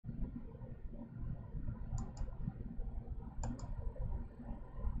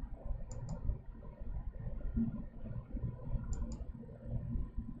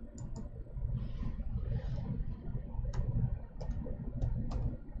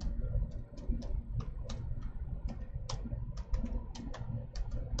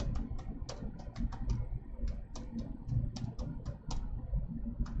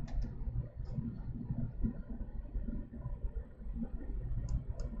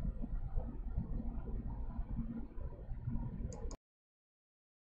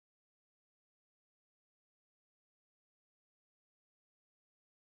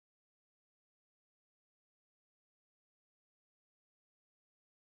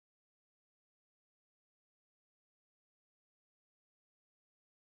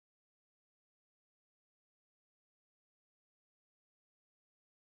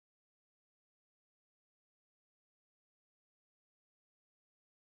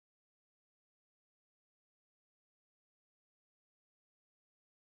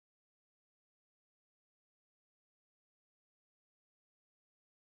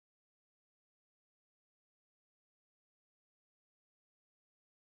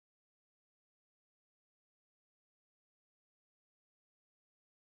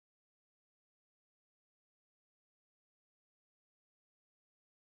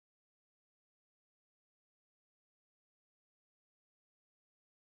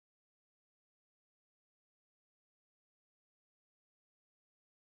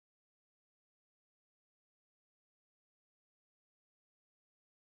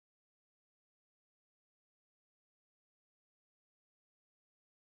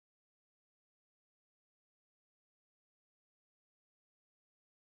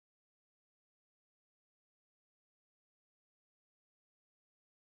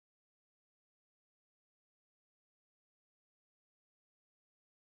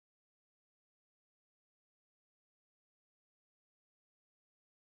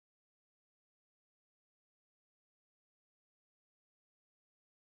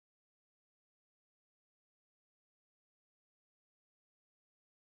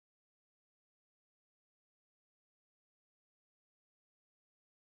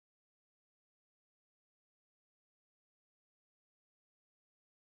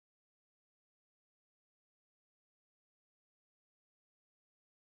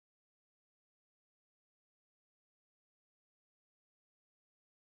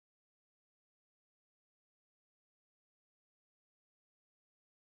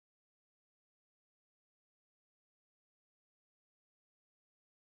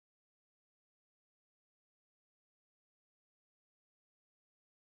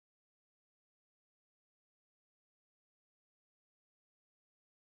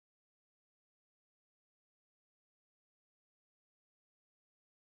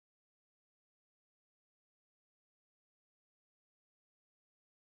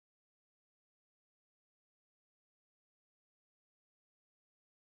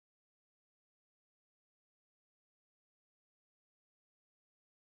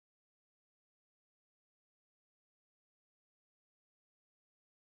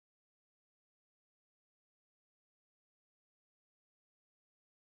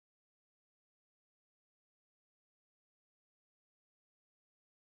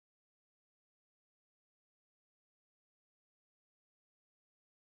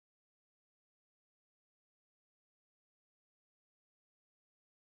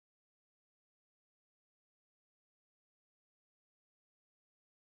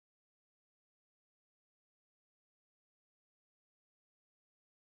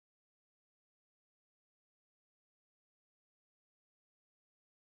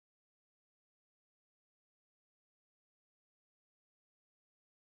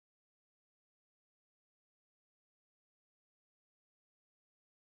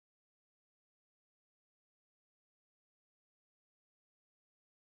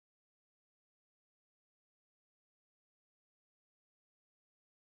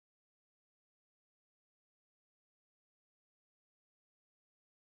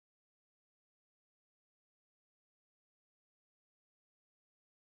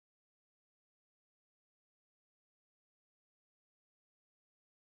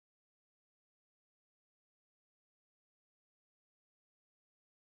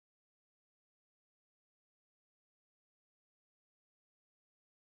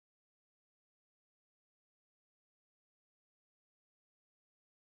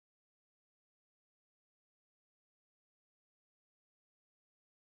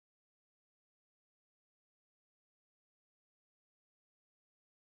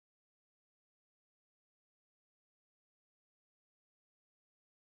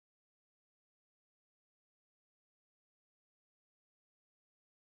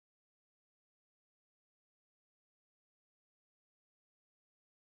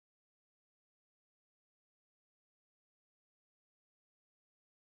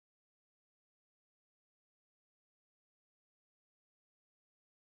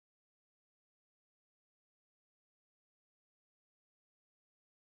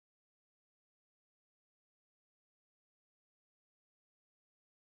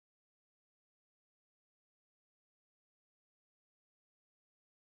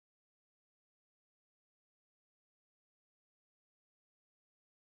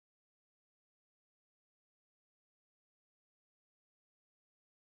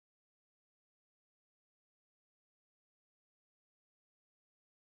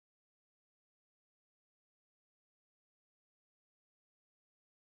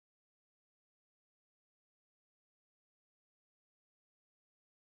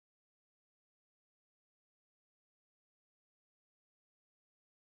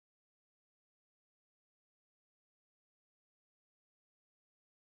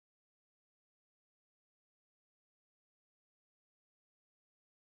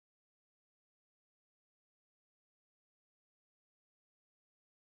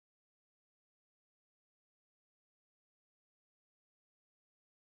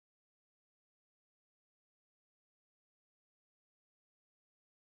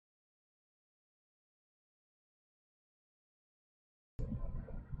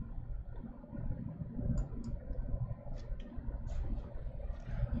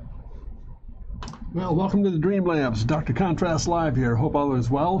Well, welcome to the Dream Labs. Dr. Contrast Live here. Hope all is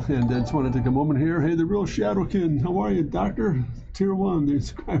well. And I just want to take a moment here. Hey, the real Shadowkin. How are you, Doctor? Tier 1, the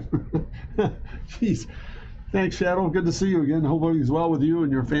subscriber. Jeez. Thanks, Shadow. Good to see you again. Hope all is well with you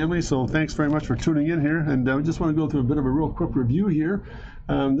and your family. So thanks very much for tuning in here. And I just want to go through a bit of a real quick review here.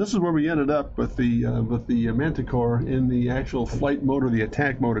 This is where we ended up with the Mantichore in the actual flight mode or the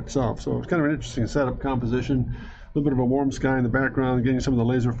attack mode itself. So it's kind of an interesting setup composition. A little bit of a warm sky in the background, getting some of the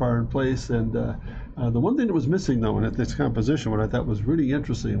laser fire in place. And the one thing that was missing, though, in this composition, what I thought was really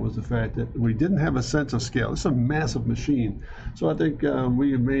interesting was the fact that we didn't have a sense of scale. It's a massive machine. So I think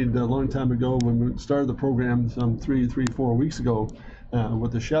we had made a long time ago when we started the program some 4 weeks ago,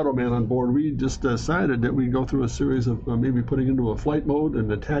 with the Shadow Man on board, we just decided that we'd go through a series of maybe putting into a flight mode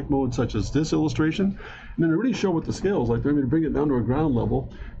and attack mode, such as this illustration, and then to really show what the scale is like, maybe to bring it down to a ground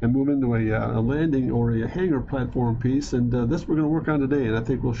level and move into a landing or a hangar platform piece. And this we're going to work on today, and I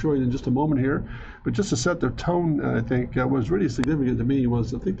think we'll show you in just a moment here. But just to set the tone, I think was really significant to me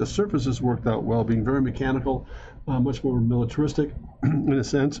was I think the surfaces worked out well, being very mechanical, much more militaristic in a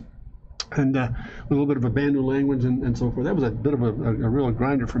sense. And with a little bit of a Bandu language and so forth. That was a bit of a real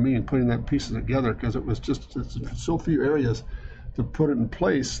grinder for me in putting that piece together, because it was just so few areas to put it in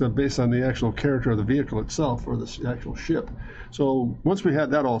place based on the actual character of the vehicle itself or the actual ship. So once we had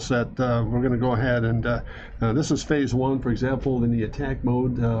that all set, we're going to go ahead and this is phase 1, for example, in the attack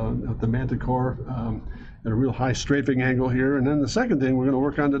mode of the Mantichore. At a real high strafing angle here. And then the second thing we're going to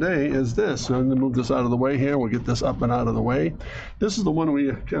work on today is this. So I'm going to move this out of the way here. We'll get this up and out of the way. This is the one we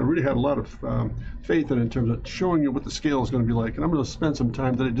really had a lot of faith in terms of showing you what the scale is going to be like. And I'm going to spend some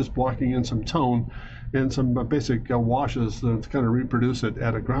time today just blocking in some tone and some basic washes to kind of reproduce it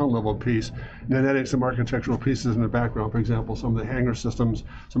at a ground level piece, and then adding some architectural pieces in the background. For example, some of the hangar systems,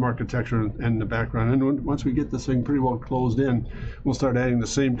 some architecture in the background. And once we get this thing pretty well closed in, we'll start adding the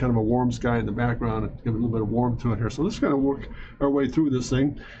same kind of a warm sky in the background and give it a little bit of warmth to it here. So let's kind of work our way through this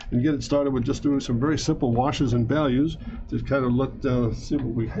thing and get it started with just doing some very simple washes and values to kind of see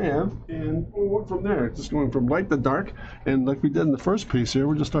what we have, and we'll work from there. Just going from light to dark, and like we did in the first piece here,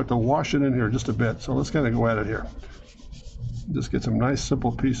 we'll just start to wash it in here just a bit. So let's kind of go at it here. Just get some nice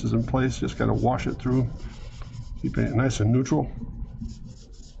simple pieces in place, just kind of wash it through, keeping it nice and neutral.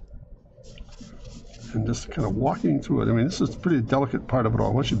 And just kind of walking through it. I mean, this is a pretty delicate part of it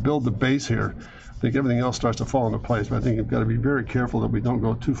all. Once you build the base here, I think everything else starts to fall into place. But I think you've got to be very careful that we don't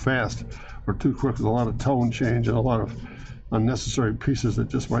go too fast or too quick with a lot of tone change and a lot of unnecessary pieces that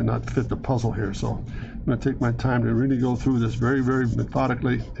just might not fit the puzzle here. So I'm going to take my time to really go through this very, very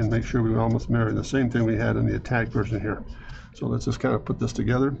methodically and make sure we almost mirror the same thing we had in the attack version here. So let's just kind of put this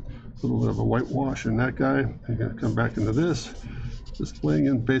together. A little bit of a whitewash in that guy. I'm going to come back into this, just laying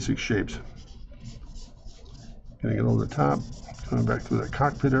in basic shapes. Getting it over the top, coming back through the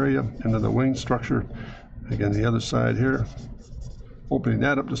cockpit area, into the wing structure. Again, the other side here, opening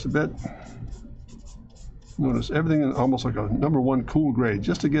that up just a bit. Notice everything in almost like a #1 cool grade,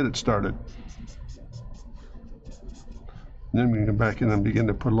 just to get it started. And then we can come back in and begin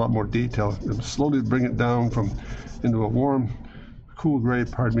to put a lot more detail and slowly bring it down into a warm, cool grade,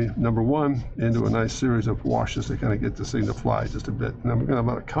 #1, into a nice series of washes to kind of get this thing to fly just a bit. And I'm going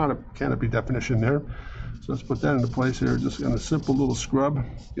to have a canopy definition there. So let's put that into place here. Just kind of simple little scrub,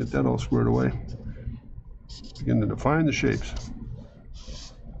 get that all squared away. Begin to define the shapes.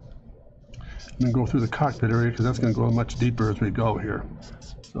 And then go through the cockpit area, because that's going to go much deeper as we go here.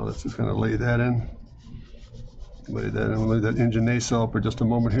 So let's just kind of lay that in. We'll lay that engine nacelle for just a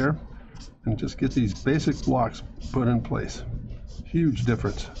moment here. And just get these basic blocks put in place. Huge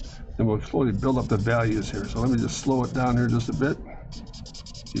difference. And we'll slowly build up the values here. So let me just slow it down here just a bit.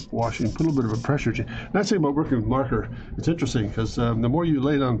 Keep washing, put a little bit of a pressure change. Nice thing about working with marker, it's interesting because the more you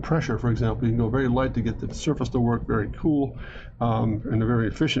lay down pressure, for example, you can go very light to get the surface to work very cool in a very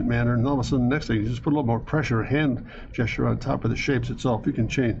efficient manner, and all of a sudden the next thing you just put a little more pressure, hand gesture on top of the shapes itself. You can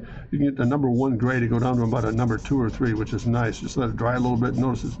change, you can get the #1 grade to go down to about a #2 or 3, which is nice. Just let it dry a little bit.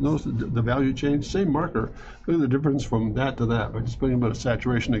 Notice the value change, same marker. Look at the difference from that to that by just putting a bit of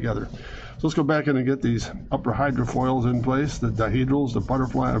saturation together. So let's go back in and get these upper hydrofoils in place, the dihedrals, the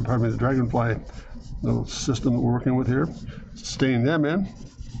butterfly, pardon me, the dragonfly little system that we're working with here. Stain them in,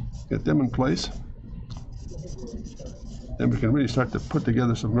 get them in place. Then we can really start to put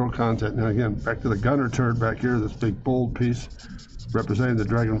together some real content. Now again, back to the gunner turret back here, this big bold piece representing the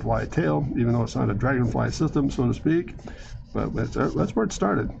dragonfly tail, even though it's not a dragonfly system, so to speak. But that's where it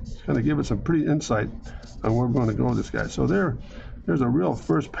started. It's kind of give it some pretty insight on where we're going to go with this guy. So there's a real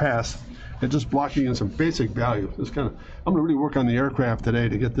first pass and just blocking in some basic value. I'm going to really work on the aircraft today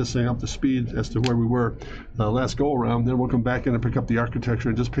to get this thing up to speed as to where we were last go around. Then we'll come back in and pick up the architecture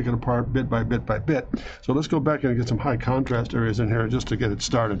and just pick it apart bit by bit by bit. So let's go back in and get some high contrast areas in here just to get it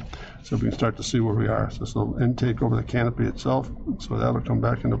started, so we can start to see where we are. So this little intake over the canopy itself, so that'll come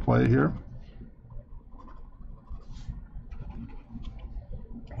back into play here.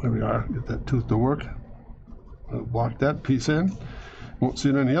 There we are. Get that tooth to work. I'll block that piece in. Won't see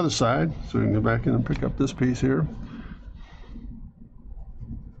it on the other side, so we can go back in and pick up this piece here.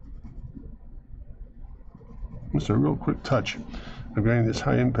 Just a real quick touch of getting these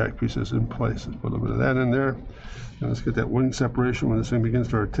high impact pieces in place. Let's put a little bit of that in there. And let's get that wing separation when this thing begins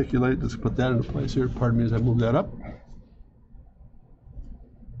to articulate. Let's put that into place here. Pardon me as I move that up.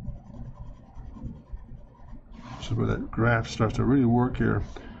 This is where that graph starts to really work here.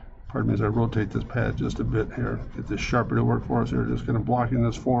 Pardon me as I rotate this pad just a bit here. Get this sharper to work for us here. Just kind of blocking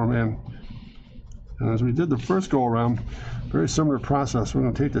this form in. And as we did the first go around, very similar process. We're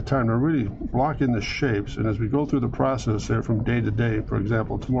going to take the time to really block in the shapes. And as we go through the process there from day to day, for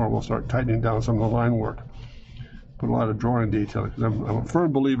example, tomorrow we'll start tightening down some of the line work. Put a lot of drawing detail, because I'm a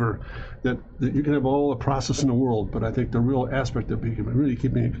firm believer that you can have all the process in the world, but I think the real aspect of really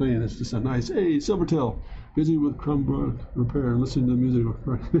keeping it clean is just a nice, hey, Silvertail, busy with crumb repair and listening to the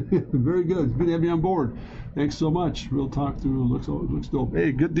music. Very good. Good to have you on board. Thanks so much. Real talk through looks dope.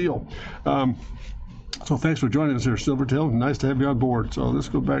 Hey, good deal. So thanks for joining us here, Silvertail. Nice to have you on board. So let's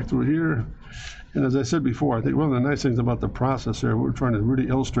go back through here. And as I said before, I think one of the nice things about the process here, we're trying to really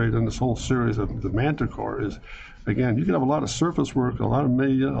illustrate in this whole series of the Mantichore is, again, you can have a lot of surface work, a lot of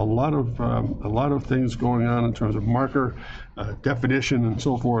media, a lot of things going on in terms of marker, definition, and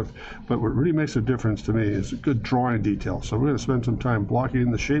so forth. But what really makes a difference to me is a good drawing detail. So we're going to spend some time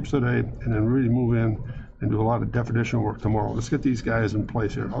blocking the shapes today, and then really move in and do a lot of definition work tomorrow. Let's get these guys in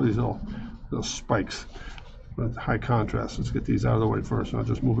place here. All these little spikes with high contrast. Let's get these out of the way first. I'll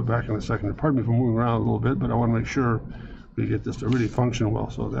just move it back in a second. Pardon me for moving around a little bit, but I want to make sure we get this to really function well.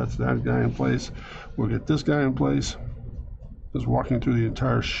 So that's that guy in place. We'll get this guy in place. Just walking through the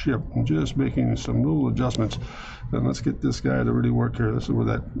entire ship and just making some little adjustments. Then let's get this guy to really work here. This is where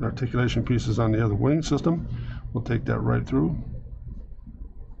that articulation piece is on the other wing system. We'll take that right through.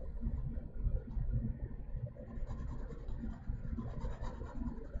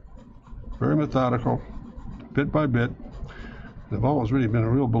 Very methodical, bit by bit. I've always really been a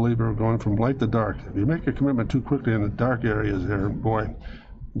real believer of going from light to dark. If you make a commitment too quickly in the dark areas there, boy,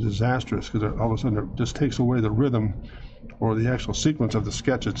 disastrous, because all of a sudden it just takes away the rhythm or the actual sequence of the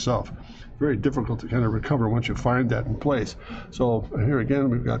sketch itself. Very difficult to kind of recover once you find that in place. So here again,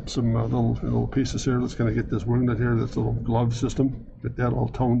 we've got some little pieces here. Let's kind of get this winglet here, this little glove system, get that all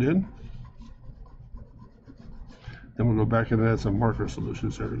toned in. Then we'll go back and add some marker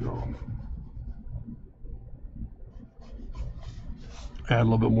solutions. There we go. Add a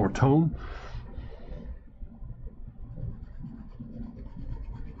little bit more tone.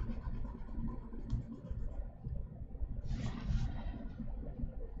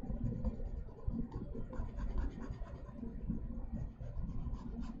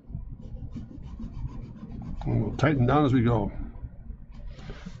 And we'll tighten down as we go.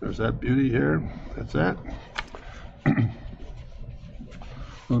 There's that beauty here. That's that. A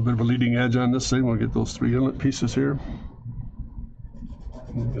little bit of a leading edge on this thing. We'll get those 3 inlet pieces here.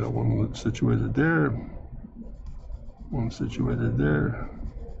 We've got one situated there, one situated there,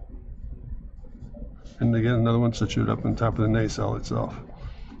 and again another one situated up on top of the nacelle itself.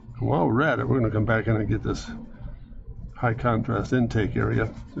 And while we're at it, we're going to come back in and get this high contrast intake area.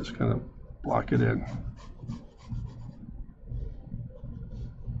 Just kind of block it in.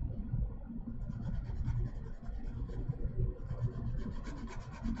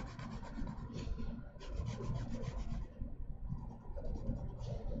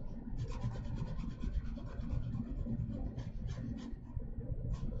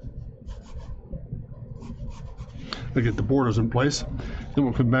 We'll get the borders in place. Then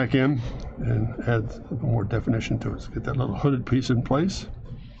we'll come back in and add a little more definition to it. So get that little hooded piece in place.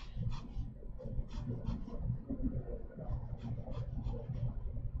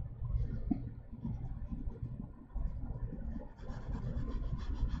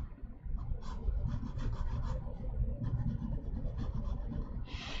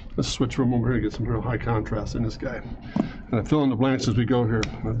 Let's switch from over here and get some real high contrast in this guy. And I fill in the blanks as we go here.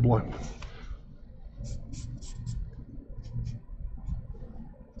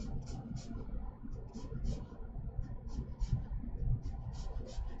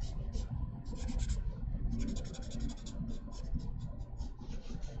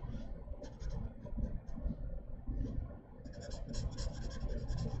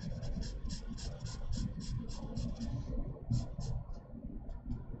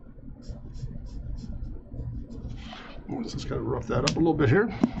 Let's just kind of rough that up a little bit here.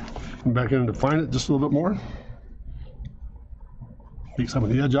 Come back in and define it just a little bit more. Take some of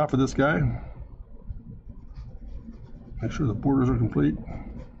the edge off of this guy. Make sure the borders are complete.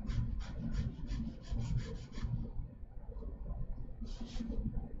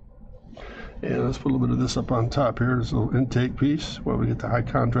 And let's put a little bit of this up on top here. This little intake piece where we get the high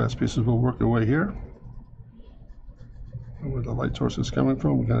contrast pieces. We'll work our way here. And where the light source is coming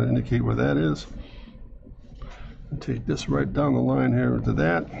from, we kind of indicate where that is. And take this right down the line here to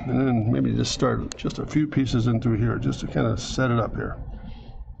that, and then maybe just start just a few pieces in through here just to kind of set it up here.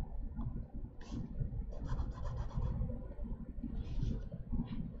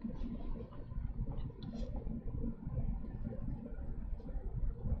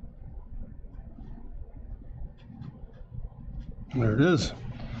 There it is.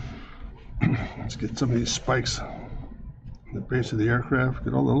 Let's get some of these spikes in the base of the aircraft.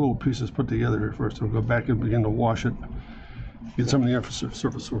 Get all the little pieces put together here first. We'll go back and begin to wash it. Get some of the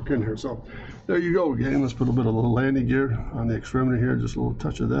surface work in here. So there you go again. Let's put a bit of little landing gear on the extremity here. Just a little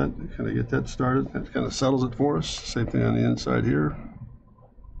touch of that. Kind of get that started. That kind of settles it for us. Same thing on the inside here.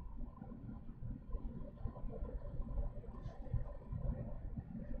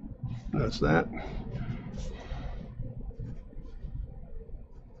 That's that.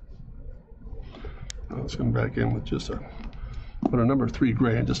 Let's come back in with just put a number 3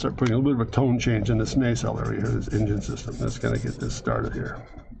 gray and just start putting a little bit of a tone change in this nacelle area here, this engine system. Let's kind of get this started here.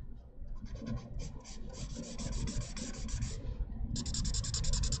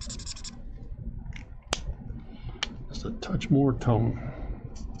 Just a touch more tone.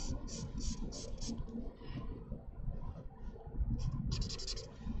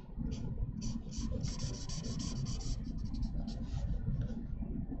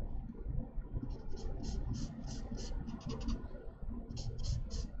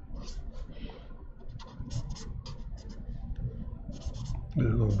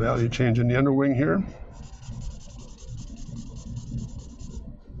 There's a little value change in the underwing here.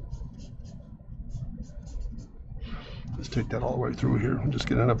 Let's take that all the way through here and just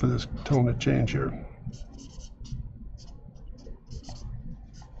get enough of this tone to change here.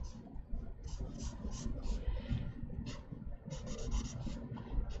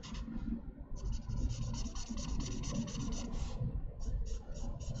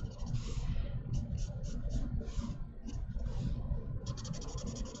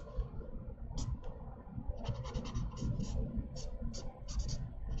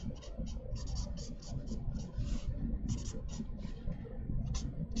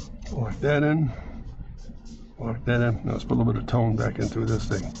 Lock that in. Lock that in. Now let's put a little bit of tone back into this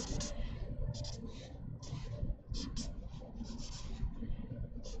thing.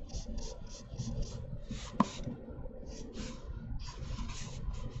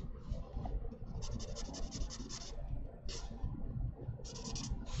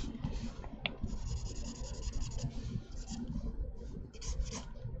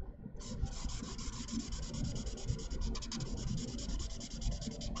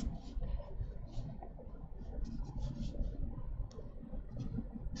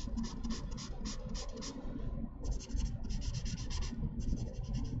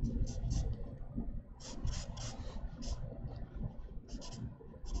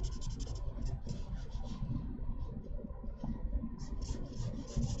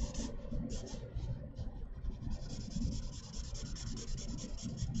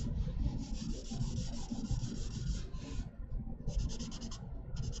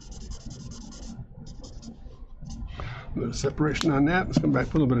 A little separation on that. Let's come back,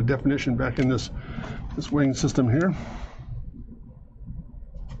 put a little bit of definition back in this wing system here.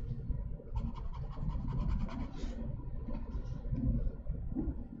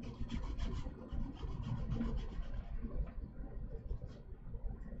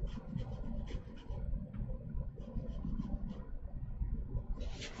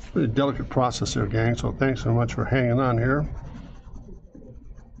 Pretty delicate process there, gang, so thanks so much for hanging on here.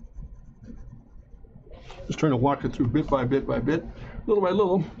 Just trying to walk it through bit by bit by bit, little by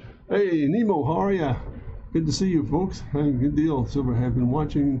little. Hey, Nemo, how are ya? Good to see you, folks. Good deal. Silver, have been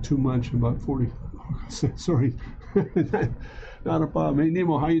watching too much, about 40. Sorry, not a problem. Hey,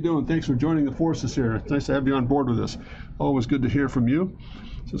 Nemo, how you doing? Thanks for joining the forces here. It's nice to have you on board with us. Always good to hear from you.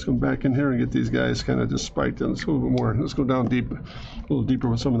 So let's come back in here and get these guys kind of just spiked in. Let's go a little bit more. Let's go down deep, a little deeper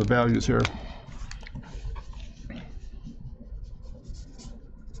with some of the values here.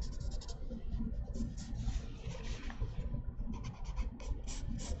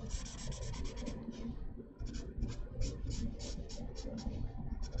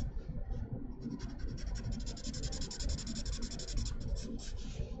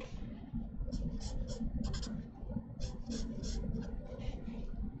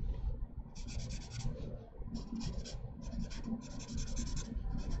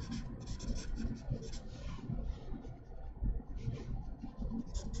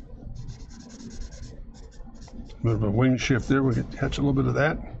 bit of a wing shift there. We can catch a little bit of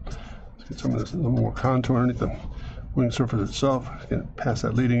that. Let's get some of this, a little more contour underneath the wing surface itself. Get past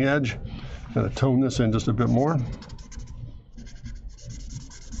that leading edge. Kind of tone this in just a bit more.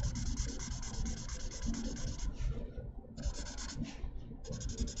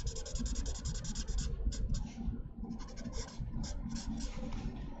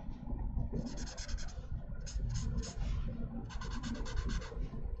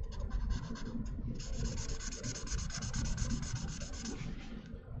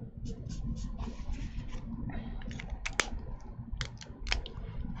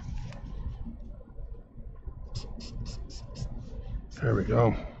 There we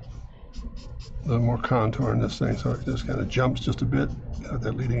go. A little more contour in this thing, so it just kind of jumps just a bit. Got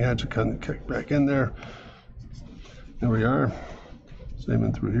that leading edge to kind of kick back in there. There we are. Same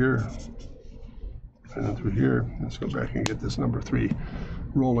in through here. And then through here. Let's go back and get this number 3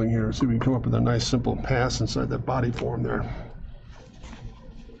 rolling here. See if we can come up with a nice simple pass inside that body form there.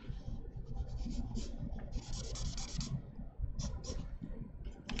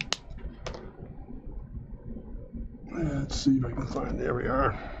 Let's see if I can find, there we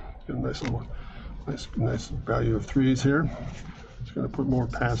are. Get a nice little, nice value of 3s here. Just gonna put more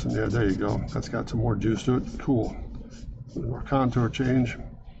pass in there. There you go. That's got some more juice to it. Cool. A little more contour change. A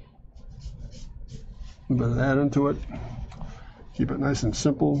little bit of that into it. Keep it nice and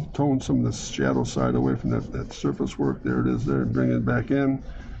simple. Tone some of the shadow side away from that surface work. There it is there. Bring it back in.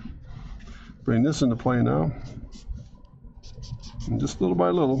 Bring this into play now. And just little by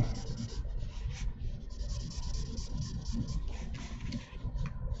little.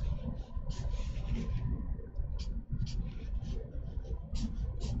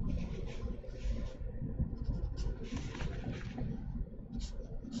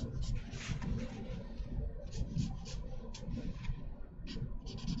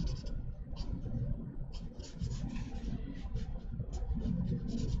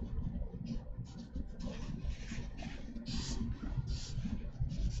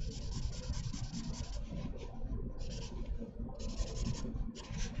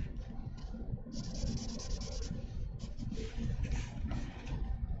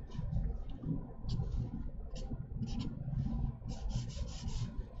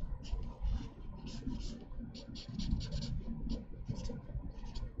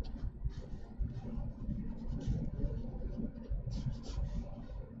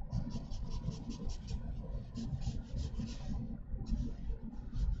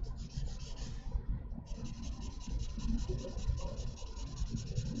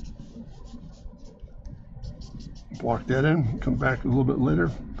 Block that in, come back a little bit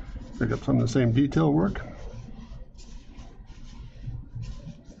later, pick up some of the same detail work.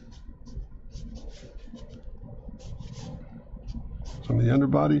 Some of the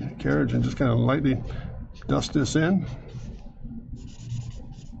underbody, carriage, and just kind of lightly dust this in.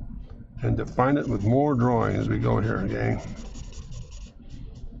 And define it with more drawing as we go here, gang.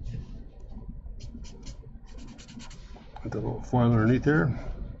 Put the little foil underneath there.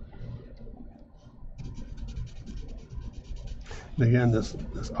 And again, this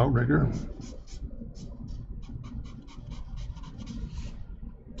outrigger.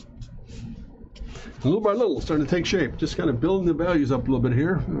 Little by little, starting to take shape. Just kind of building the values up a little bit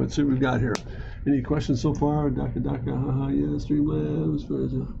here. Let's see what we've got here. Any questions so far? Daka, haha, yeah, Streamlabs.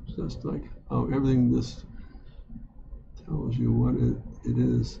 Just like, oh, everything this tells you what it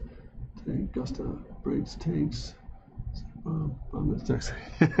is. Tank, Gusta, brakes, tanks.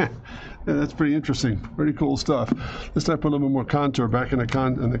 Yeah, that's pretty interesting. Pretty cool stuff. Let's put a little bit more contour back in the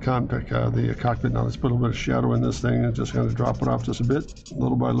cockpit. Now let's put a little bit of shadow in this thing and just kind of drop it off just a bit,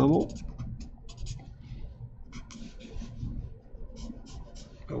 little by little.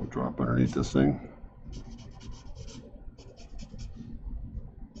 Go drop underneath this thing.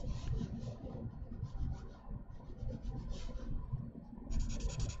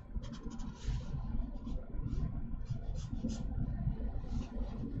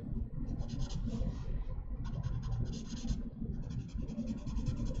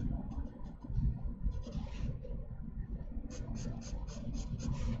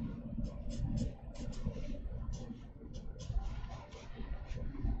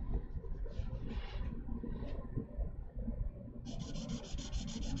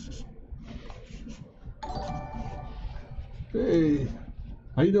 Hey,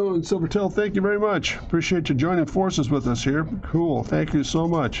 how you doing, Silvertail? Thank you very much. Appreciate you joining forces with us here. Cool. Thank you so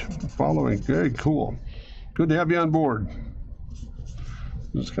much. Following. Very cool. Good to have you on board.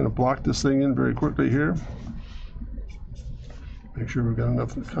 Just kind of block this thing in very quickly here. Make sure we've got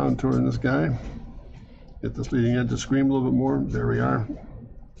enough contour in this guy. Get this leading edge to scream a little bit more. There we are.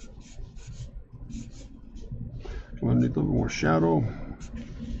 underneath a little more shadow.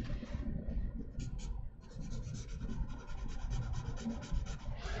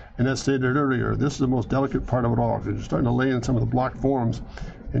 And as stated earlier, this is the most delicate part of it all, because you're starting to lay in some of the block forms,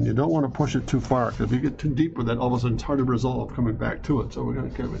 and you don't want to push it too far, because if you get too deep with that, all of a sudden it's hard to resolve coming back to it. So we're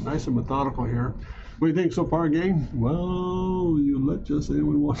going to keep it nice and methodical here. What do you think so far, gang? Well, you let just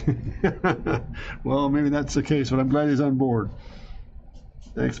anyone want it. Well, maybe that's the case, but I'm glad he's on board.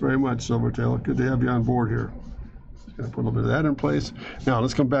 Thanks very much, Silvertail. Good to have you on board here. Just going to put a little bit of that in place. Now,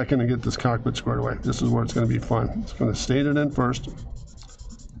 let's come back in and get this cockpit squared away. This is where it's going to be fun. It's going to stain it in first.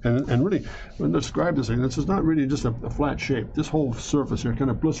 And really, when I describe this thing, this is not really just a flat shape. This whole surface here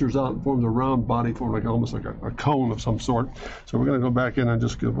kind of blisters out and forms a round body, form like almost like a cone of some sort. So we're going to go back in and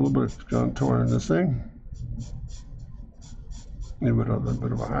just give a little bit of contour in this thing. A little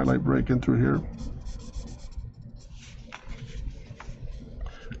bit of a highlight break in through here.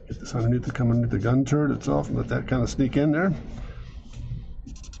 Get this underneath to come underneath the gun turret itself and let that kind of sneak in there.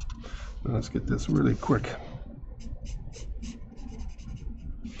 Now let's get this really quick.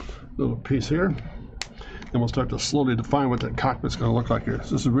 Little piece here, and we'll start to slowly define what that cockpit's going to look like here.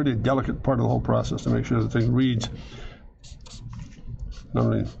 So this is a really delicate part of the whole process to make sure the thing reads not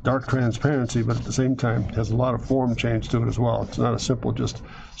only dark transparency, but at the same time has a lot of form change to it as well. It's not a simple just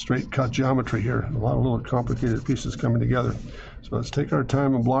straight cut geometry here. A lot of little complicated pieces coming together. So let's take our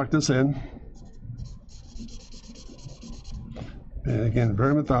time and block this in. And again,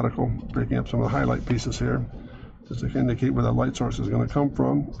 very methodical, breaking up some of the highlight pieces here, just to indicate where that light source is going to come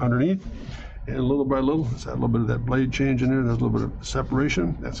from underneath. And little by little, let's add a little bit of that blade change in there. There's a little bit of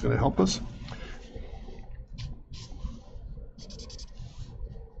separation. That's going to help us.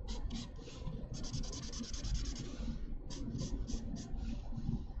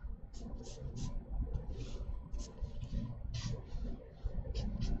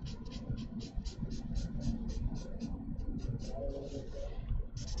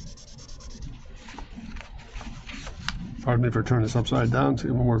 Pardon me for turning this upside down, so you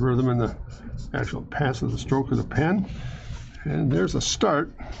get one more rhythm in the actual pass of the stroke of the pen. And there's a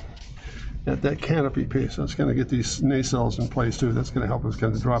start at that canopy piece. That's going to get these nacelles in place too. That's going to help us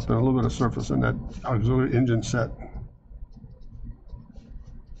kind of drop in a little bit of surface in that auxiliary engine set.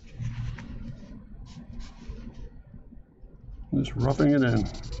 Just roughing it in.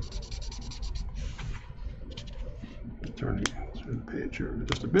 Turning through the page here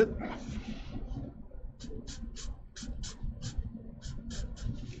just a bit.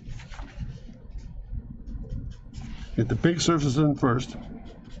 Get the big surfaces in first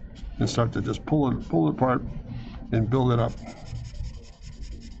and start to just pull it apart and build it up.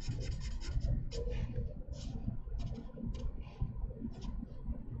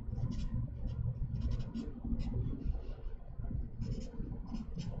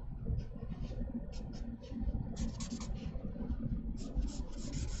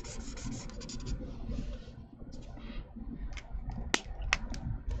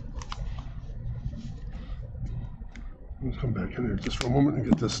 Let's come back in there just for a moment and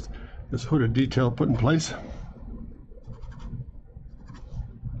get this hooded detail put in place.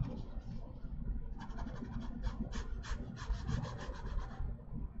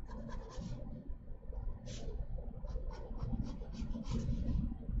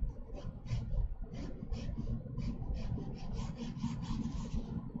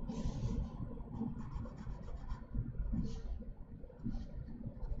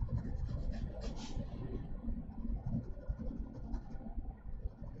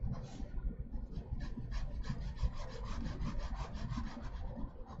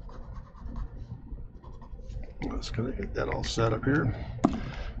 Just gonna get that all set up here. A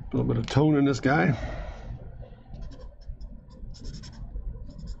little bit of tone in this guy.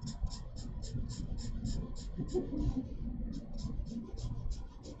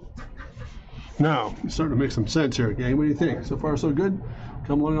 Now, it's starting to make some sense here, gang. What do you think? So far, so good?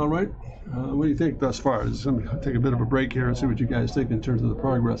 Come along all right? What do you think thus far? Just let me take a bit of a break here and see what you guys think in terms of the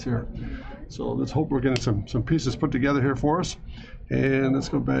progress here. So let's hope we're getting some pieces put together here for us. And let's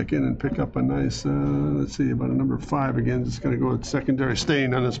go back in and pick up a nice, let's see, about a number 5 again. Just going to go with secondary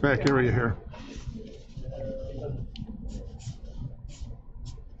stain on this back area here.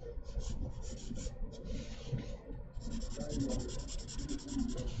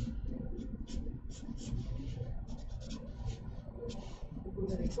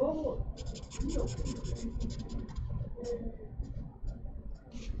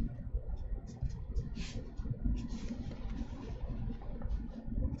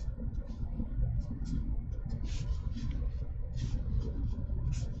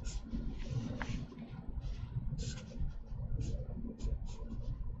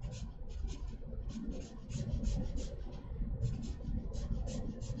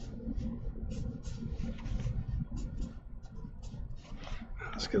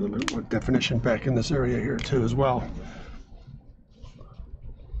 get a little bit more definition back in this area here too as well.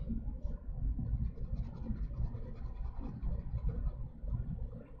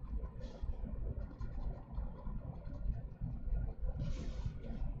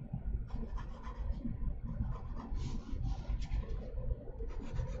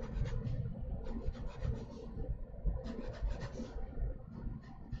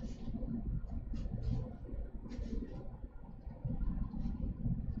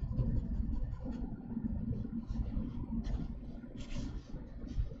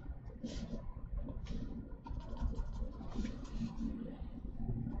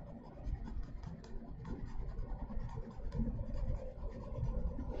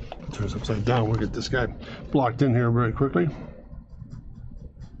 Turns upside down. We'll get this guy blocked in here very quickly.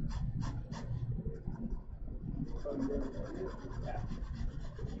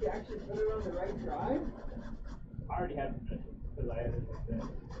 You actually put it on the right drive? I already had it because I had it like that.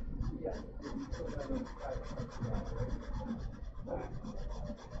 Yeah.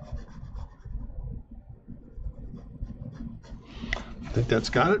 I think that's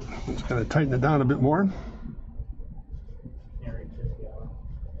got it. Just kind of tighten it down a bit more.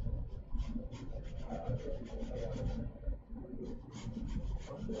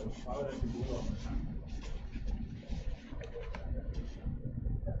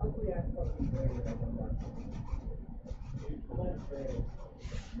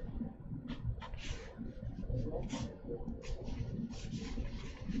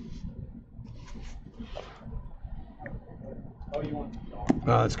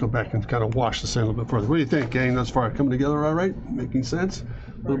 Let's go back and kind of wash this in a little bit further. What do you think, gang? Thus far, coming together all right? Making sense?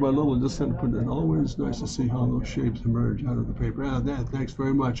 Little by little, just kind of putting it in. Always nice to see how those shapes emerge out of the paper. Thanks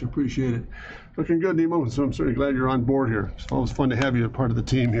very much. Appreciate it. Looking good, Nemo. So I'm certainly glad you're on board here. It's always fun to have you a part of the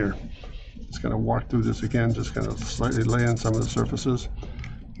team here. Just kind of walk through this again, just kind of slightly lay in some of the surfaces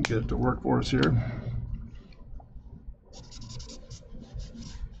and get it to work for us here.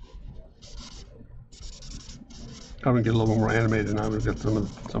 I'm going to get a little more animated now. We've got some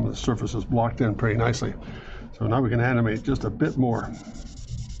of the surfaces blocked in pretty nicely. So now we can animate just a bit more.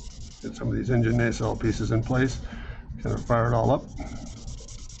 Get some of these engine nacelle pieces in place. Kind of fire it all up.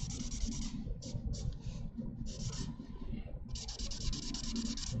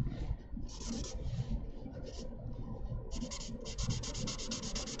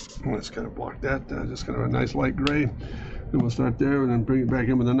 Let's kind of block that. Just kind of a nice light gray. Then we'll start there and then bring it back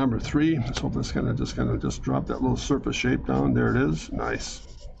in with the number 3. Let's hope this kind of just drop that little surface shape down. There it is. Nice.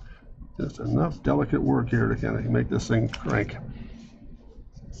 Just enough delicate work here to kind of make this thing crank.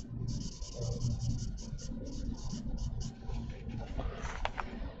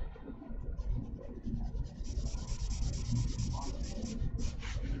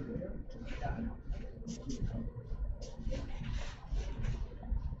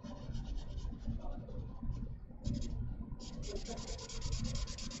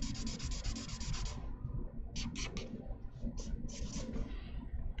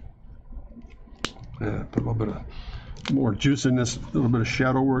 Yeah, put a little bit of more juice in this, a little bit of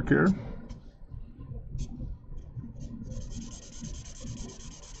shadow work here.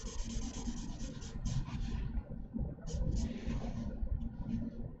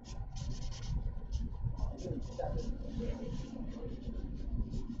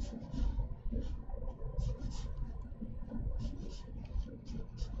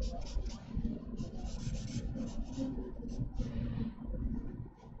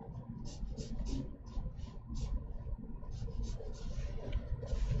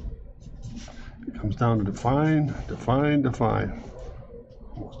 Comes down to define, define, define.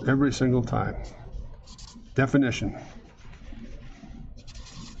 Almost every single time. Definition.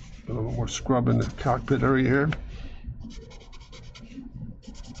 A little more scrub in the cockpit area here.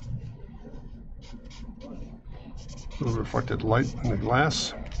 A little reflected light in the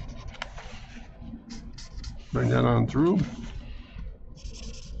glass. Bring that on through.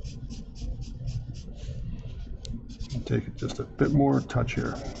 And take it just a bit more touch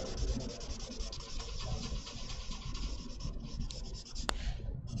here.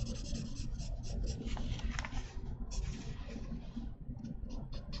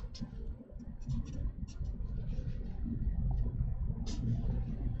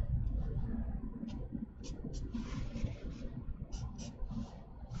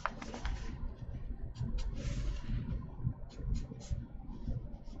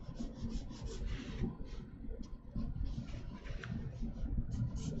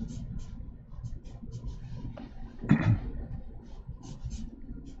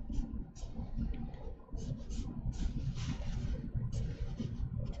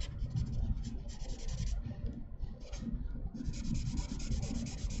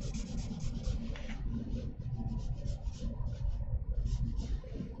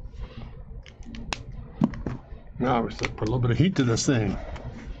 Now we start to put a little bit of heat to this thing.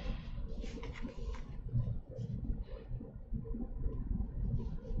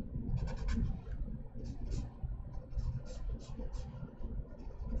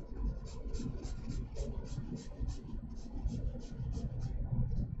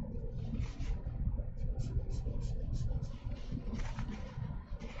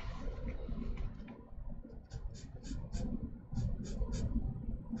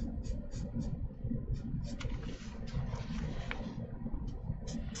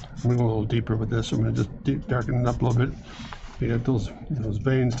 I'm going to go a little deeper with this. I'm going to just darken it up a little bit. You get those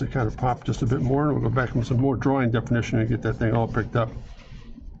veins to kind of pop just a bit more. And we'll go back with some more drawing definition and get that thing all picked up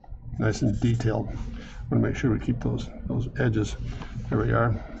nice and detailed. I want to make sure we keep those edges. There we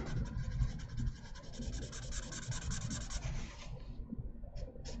are.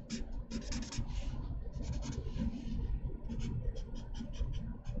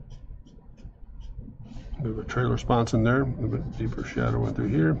 A bit of a trailer response in there, a little bit deeper shadow in through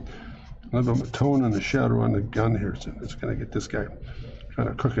here, a little bit of a tone on the shadow on the gun here. So it's going to get this guy kind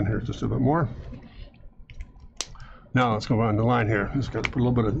of cooking here just a bit more. Now let's go on the line here. It's got to put a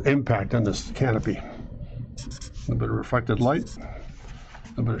little bit of impact on this canopy. A little bit of reflected light, a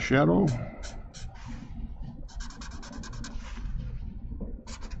little bit of shadow.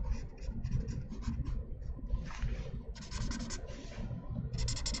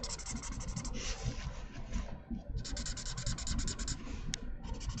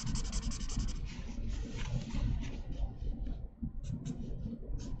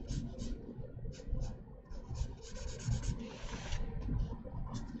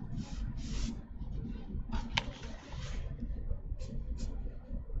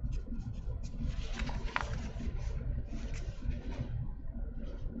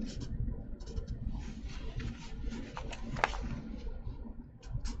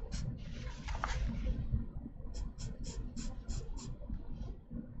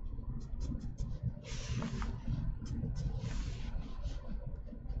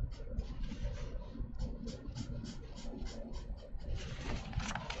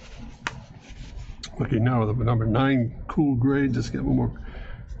 Looking now at the number 9 cool grade, just get a little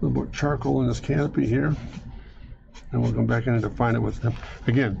more charcoal in this canopy here. And we'll come back in and define it with,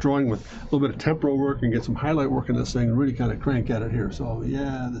 again, drawing with a little bit of temporal work and get some highlight work in this thing and really kind of crank at it here. So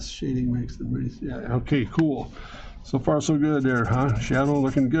yeah, this shading makes them really, yeah, okay, cool. So far so good there, huh? Shadow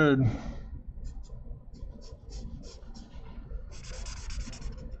looking good.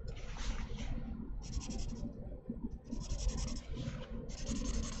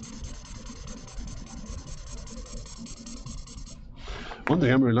 One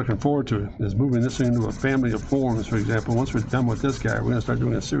thing I'm really looking forward to is moving this thing into a family of forms. For example, once we're done with this guy, we're going to start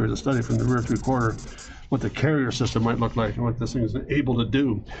doing a series of study from the rear three-quarter, what the carrier system might look like and what this thing is able to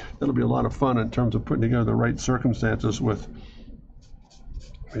do. That'll be a lot of fun in terms of putting together the right circumstances with,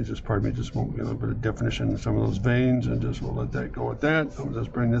 just a little bit of definition in some of those veins, and just we'll let that go with that. I'll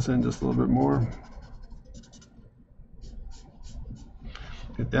just bring this in just a little bit more.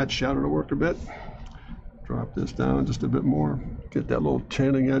 Get that shadow to work a bit. Drop this down just a bit more. Get that little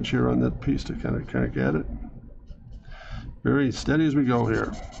chanting edge here on that piece to kind of get it. Very steady as we go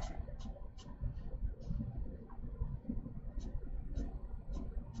here.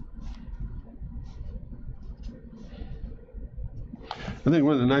 I think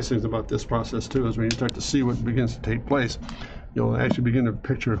one of the nice things about this process too is when you start to see what begins to take place, you'll actually begin to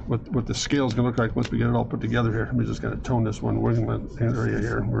picture what the scale is going to look like once we get it all put together here. We're just going to tone this one winglet area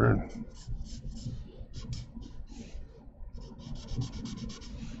here we're in.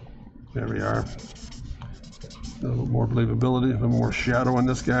 There we are. A little more believability, a little more shadow on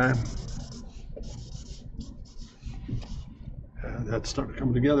this guy. And that's starting to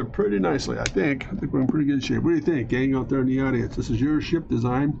come together pretty nicely, I think. I think we're in pretty good shape. What do you think, gang out there in the audience? This is your ship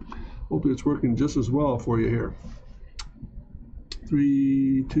design. Hopefully it's working just as well for you here.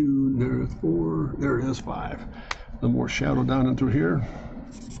 3, 2, there's 4, there it is, 5. A little more shadow down and through here.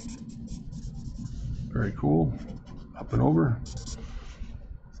 Very cool. Up and over.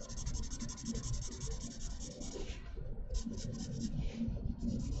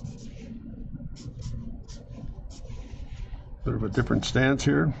 Bit of a different stance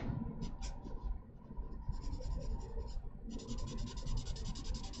here.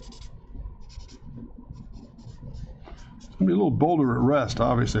 It's going to be a little bolder at rest,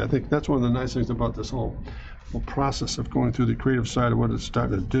 obviously. I think that's one of the nice things about this whole process of going through the creative side of what it's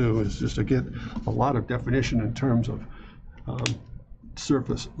starting to do is just to get a lot of definition in terms of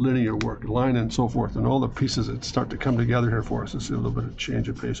surface, linear work, line, and so forth, and all the pieces that start to come together here for us. Let's see a little bit of change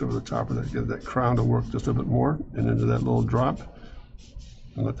of pace over the top of that, get that crown to work just a bit more, and into that little drop,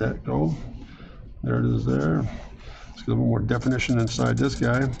 and let that go. There it is there. Let's get a little more definition inside this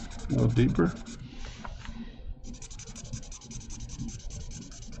guy, a little deeper.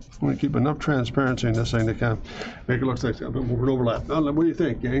 I want to keep enough transparency in this thing to kind of make it look like a bit more of an overlap. Now, what do you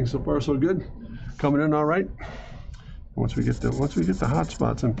think, gang? So far, so good. Coming in all right. Once we get the hot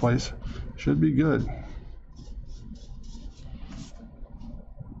spots in place, should be good.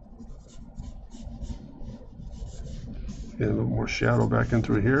 Get a little more shadow back in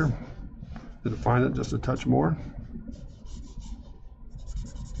through here to define it just a touch more.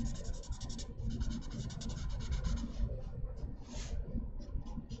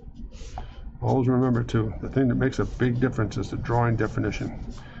 Always remember too, the thing that makes a big difference is the drawing definition.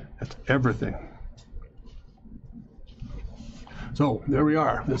 That's everything. So there we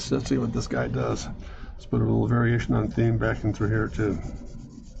are. Let's see what this guy does. Let's put a little variation on theme back in through here too.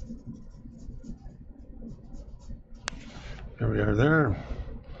 There we are there.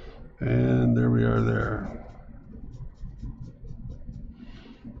 And there we are there.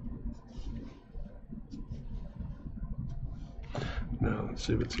 Now let's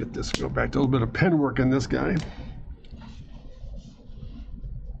see, let's get this, go back to a little bit of pen work in this guy.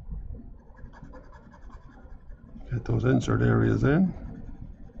 Get those insert areas in.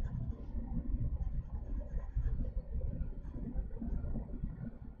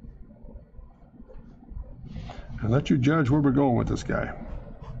 And let you judge where we're going with this guy.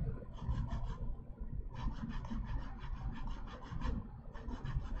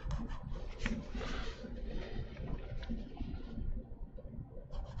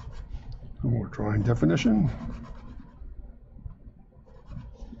 More drawing definition.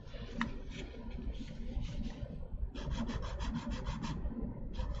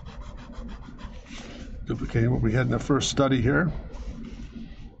 Duplicating what we had in the first study here.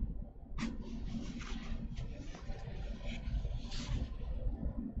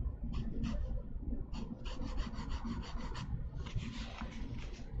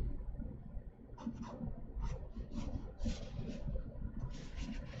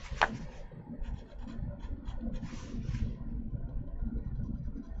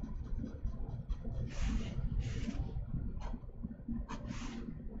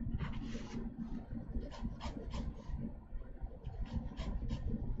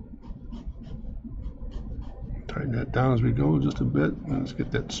 Tighten that down as we go just a bit. And let's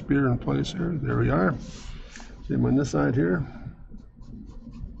get that spear in place here. There we are. Same on this side here.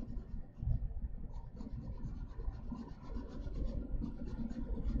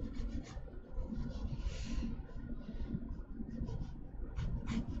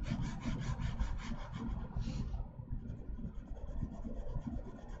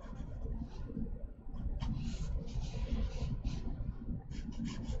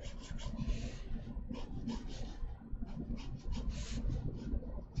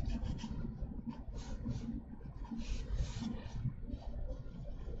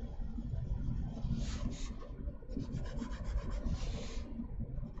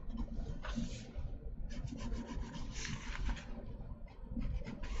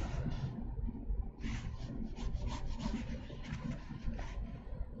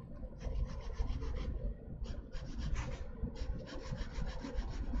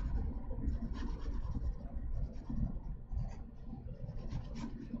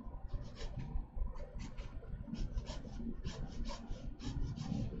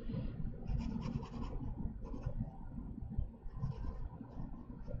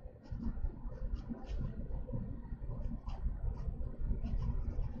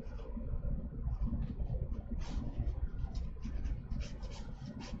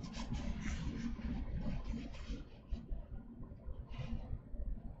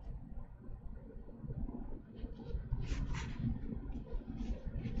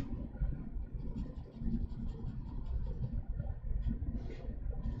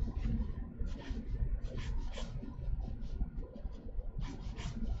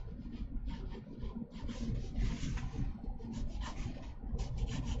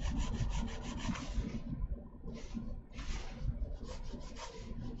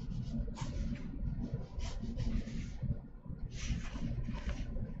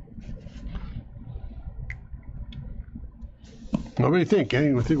 What do you think,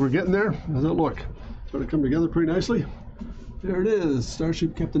 gang? We think we're getting there? How does it look? It's going to come together pretty nicely. There it is,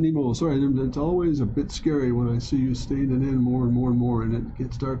 Starship Captain Nemo. Sorry, it's always a bit scary when I see you standing in more and more and more, and it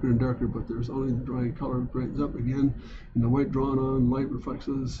gets darker and darker, but there's only the dry color brightens up again, and the white drawn on, light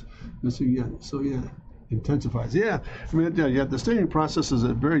reflexes, missing yet. So yeah, intensifies. Yeah, I mean, yeah, the staining process is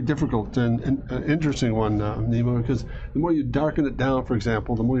a very difficult and interesting one, Nemo, because the more you darken it down, for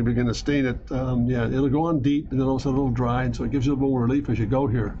example, the more you begin to stain it. Yeah, it'll go on deep, and then also a little dry, and so it gives you a little more relief as you go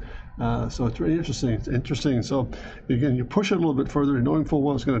here. So it's really interesting. It's interesting. So again, you push it a little bit further, knowing full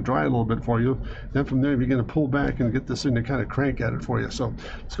well it's going to dry a little bit for you. Then from there, you begin to pull back and get this thing to kind of crank at it for you. So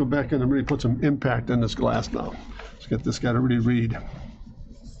let's go back in and really put some impact on this glass now. Let's get this guy to really read.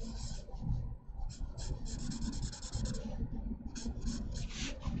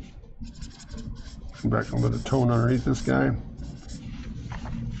 Come back in with a tone underneath this guy. A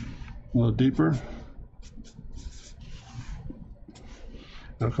little deeper.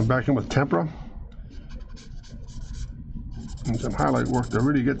 I'll come back in with tempera. And some highlight work to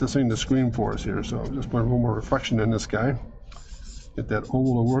really get this thing to scream for us here. So I'm just putting a little more reflection in this guy. Get that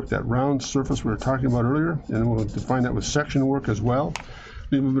oval to work, that round surface we were talking about earlier. And we'll define that with section work as well.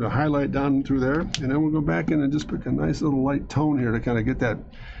 Leave a bit of highlight down through there. And then we'll go back in and just pick a nice little light tone here to kind of get that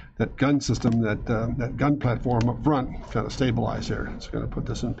gun system, that gun platform up front, kind of stabilize here. It's going to put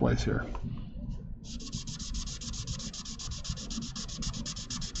this in place here.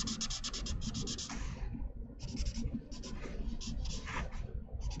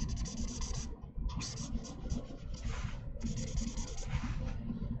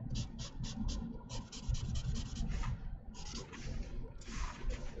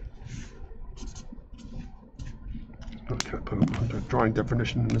 Okay, put a drawing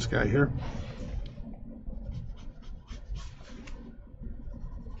definition in this guy here.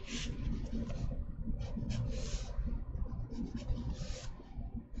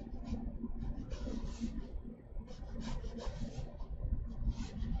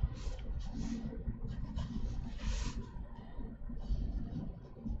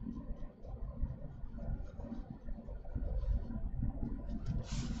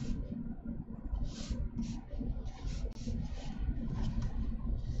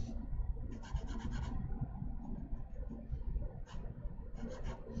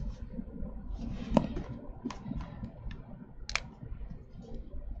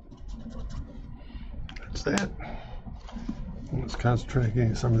 That. Let's concentrate on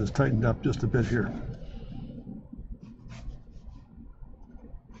getting some of this tightened up just a bit here.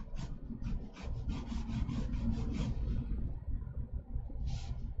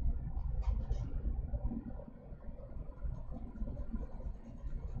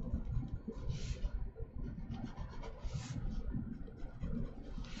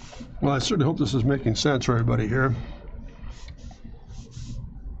 Well, I certainly hope this is making sense for everybody here.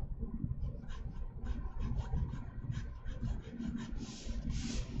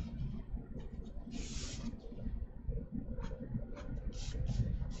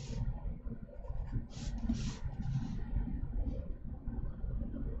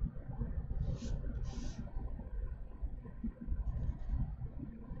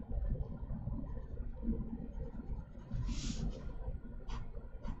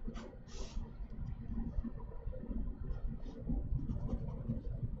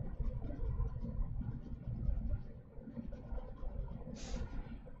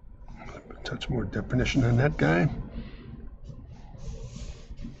 Touch more definition on that guy.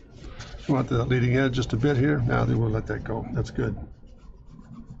 Want the leading edge just a bit here. Now they will let that go. That's good.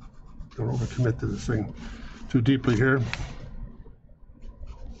 Don't overcommit to this thing too deeply here.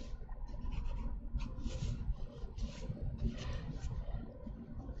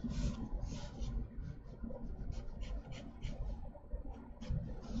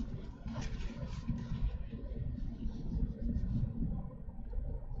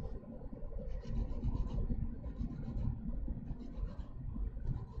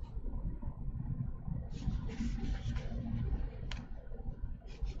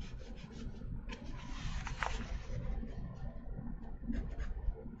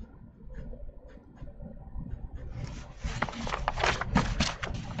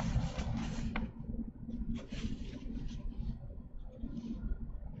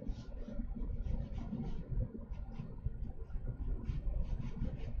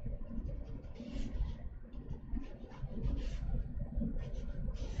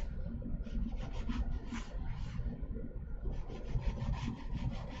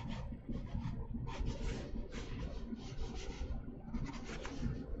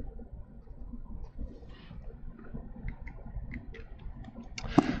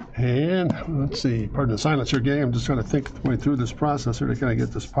 And let's see, pardon the silence here, gang. I'm just trying to think the way through this process here to kind of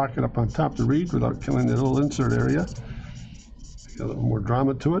get this pocket up on top to read without killing the little insert area. Got a little more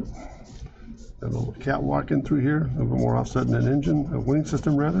drama to it. Got a little catwalk in through here, a little bit more offset in an engine, a wing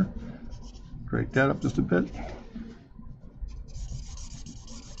system rather. Break that up just a bit.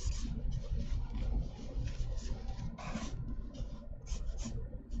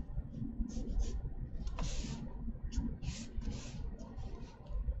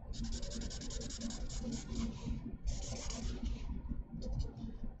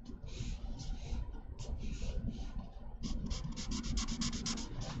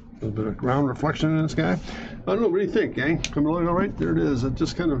 A little bit of ground reflection in this guy. I don't know, what do you think, gang? Coming along all right? There it is. It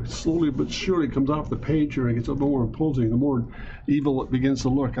just kind of slowly but surely comes off the page here and gets a little more imposing. The more evil it begins to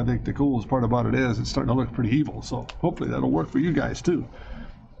look, I think the coolest part about it is it's starting to look pretty evil. So hopefully that'll work for you guys too.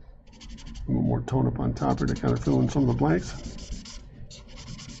 A little more tone up on top here to kind of fill in some of the blanks.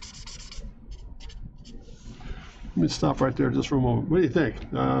 Let me stop right there just for a moment. What do you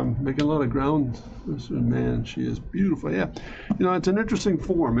think? Making a lot of ground. Man, she is beautiful. Yeah, you know, it's an interesting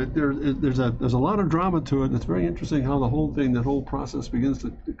form. There's a lot of drama to it. It's very interesting how the whole thing, that whole process begins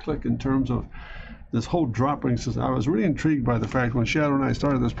to click in terms of this whole dropping system. I was really intrigued by the fact when Shadow and I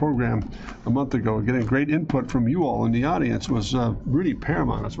started this program a month ago, getting great input from you all in the audience was really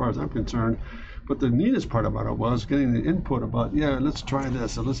paramount as far as I'm concerned. But the neatest part about it was getting the input about, yeah, let's try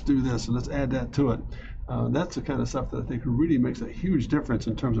this, and let's do this, and let's add that to it. That's the kind of stuff that I think really makes a huge difference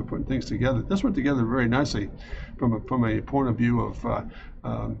in terms of putting things together. This went together very nicely from a point of view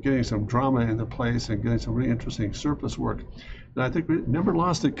of getting some drama into place and getting some really interesting surface work. And I think we never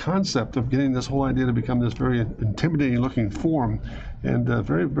lost the concept of getting this whole idea to become this very intimidating looking form. And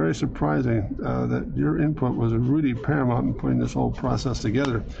very, very surprising that your input was really paramount in putting this whole process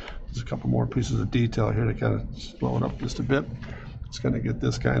together. There's a couple more pieces of detail here to kind of slow it up just a bit. Just going to get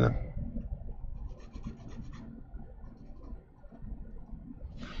this kind of.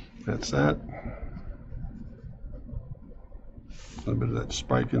 That's that. A little bit of that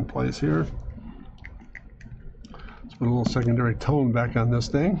spike in place here. Let's put a little secondary tone back on this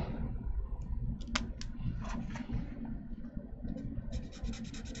thing.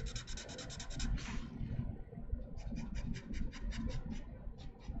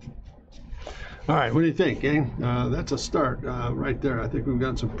 All right, what do you think, gang? That's a start right there. I think we've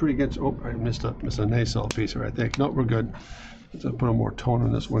got some pretty good. Oh, I missed a nacelle piece here, I think. No, we're good. Let's put a more tone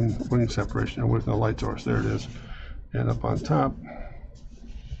on this wing separation with the light source. There it is. And up on top,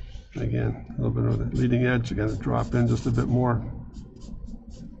 again, a little bit of the leading edge. You got to drop in just a bit more.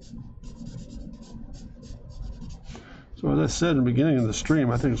 So as I said in the beginning of the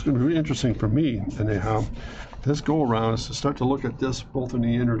stream, I think it's going to be really interesting for me, anyhow. This go around is to start to look at this both in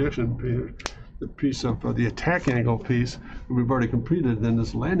the introduction, the piece of the attack angle piece that we've already completed, and then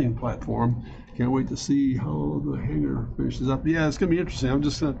this landing platform. Can't wait to see how the hangar finishes up. Yeah, it's going to be interesting. I'm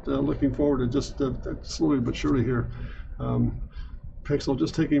just looking forward to just slowly but surely here. Pixel,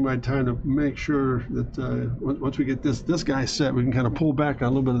 just taking my time to make sure that once we get this guy set, we can kind of pull back on a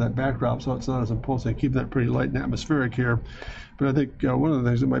little bit of that backdrop so it's not as imposing, keep that pretty light and atmospheric here. But I think one of the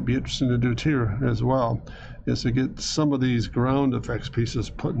things that might be interesting to do here as well is to get some of these ground effects pieces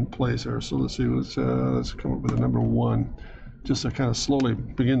put in place here. So let's see, let's come up with a number 1. Just to kind of slowly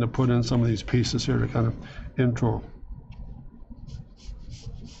begin to put in some of these pieces here to kind of intro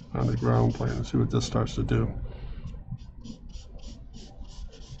on the ground plane and see what this starts to do.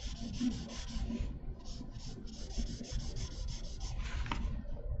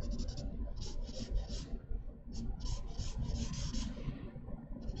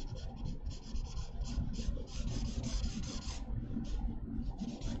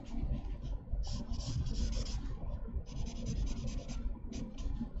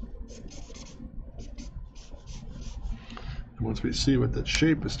 Once we see what that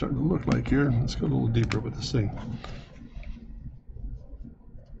shape is starting to look like here, let's go a little deeper with this thing.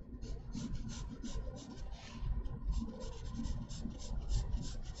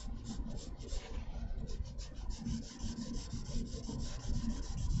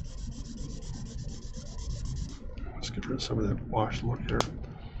 Let's get rid of some of that washed look here.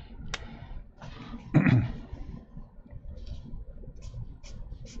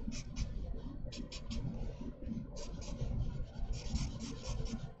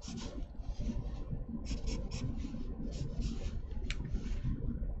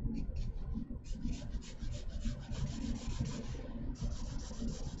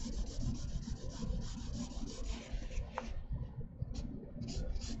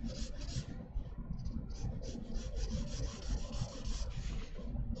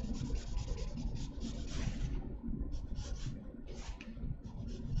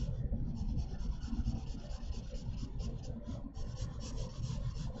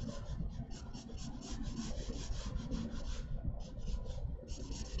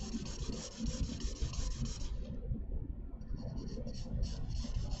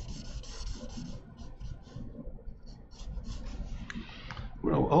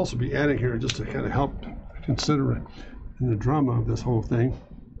 What I'll also be adding here, just to kind of help consider it in the drama of this whole thing,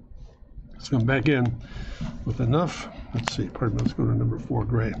 let's come back in with enough, let's see, pardon me, let's go to number 4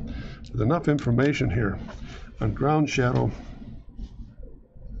 gray. With enough information here on ground shadow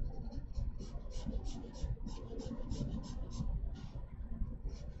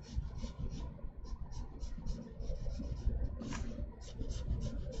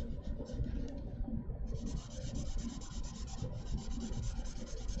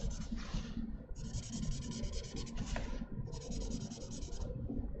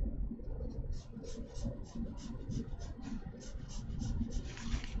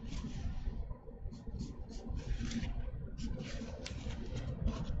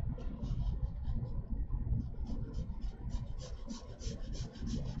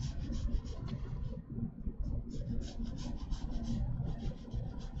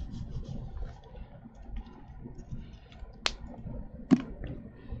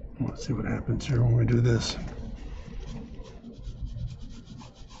Let's see what happens here when we do this.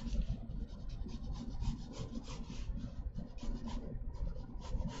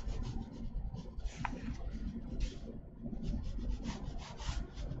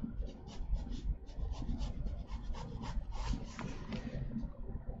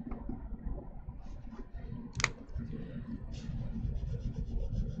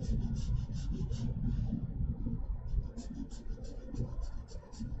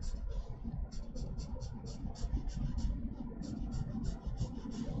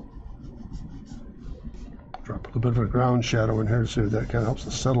 Drop a little bit of a ground shadow in here to see if that kind of helps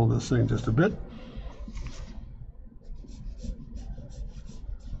to settle this thing just a bit.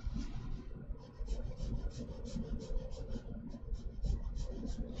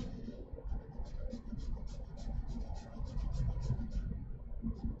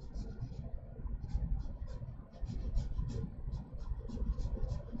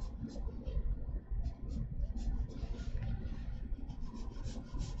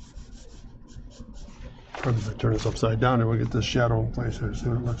 Probably if I turn this upside down and we'll get this shadow in place here, see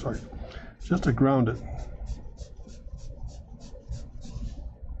what it looks like. Just to ground it.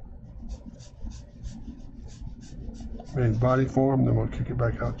 Main body form, then we'll kick it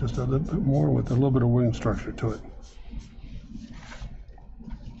back out just a little bit more with a little bit of wing structure to it.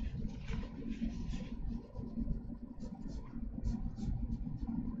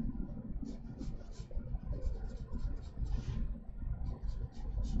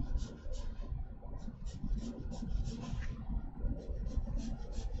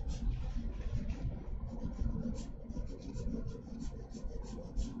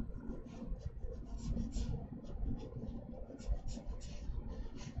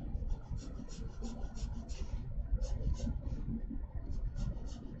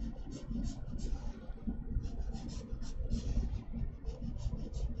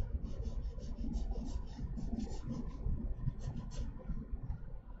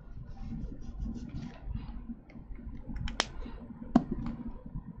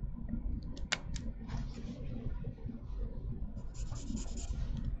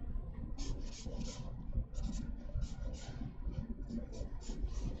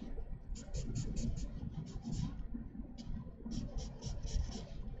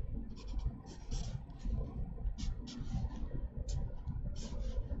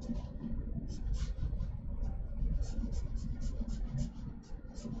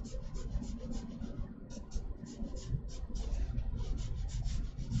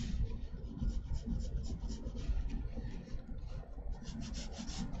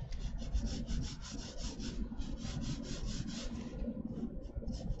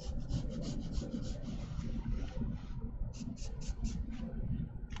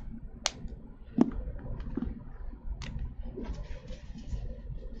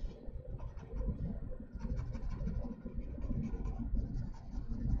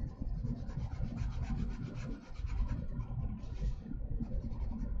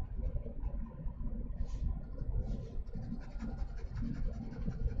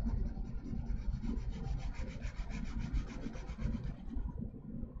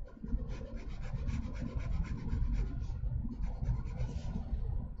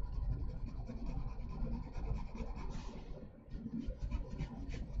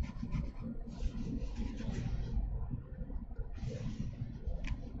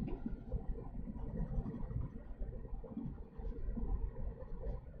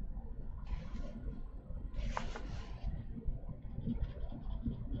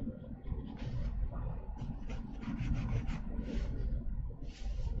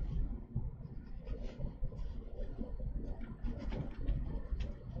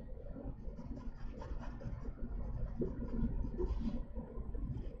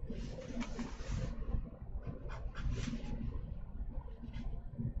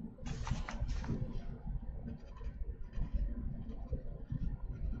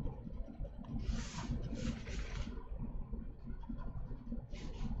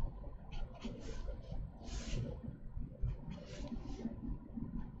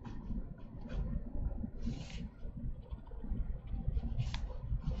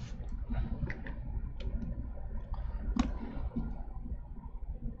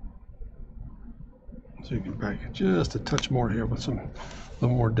 So you can back it just a touch more here with a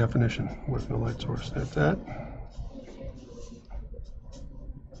little more definition with the light source. At that.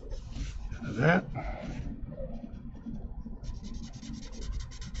 And that.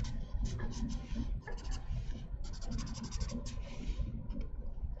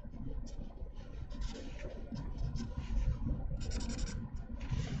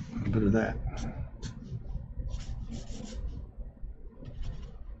 A bit of that.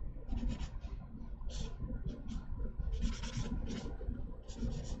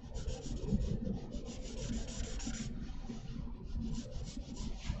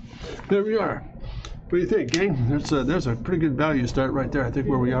 there we are. What do you think, gang? There's a pretty good value start right there. I think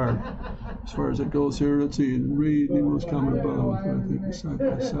where we are, as far as it goes here. Let's see. Read Nemo's comment above. I think side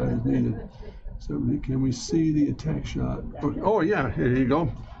by side is needed. So can we see the attack shot? Oh yeah, here you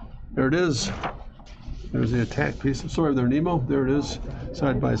go. There it is. There's the attack piece. Sorry there, Nemo. There it is,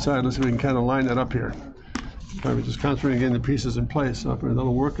 side by side. Let's see if we can kind of line that up here. Probably just concentrating getting the pieces in place. So if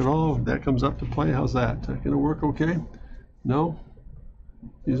that'll work at all, if that comes up to play, how's that? Is that gonna work okay? No?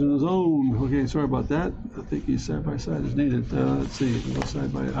 He's in his own. Okay, sorry about that. I think he's side by side is needed. Let's see. We can go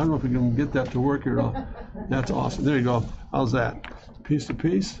side by. I don't know if we can get that to work here at all. That's awesome. There you go. How's that? Piece to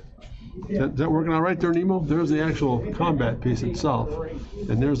piece. Is that working all right there, Nemo? There's the actual combat piece itself.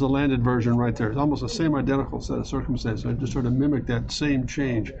 And there's the landed version right there. It's almost the same identical set of circumstances. I just sort of mimic that same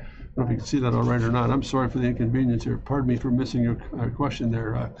change. I don't know if you can see that all right or not. I'm sorry for the inconvenience here. Pardon me for missing your question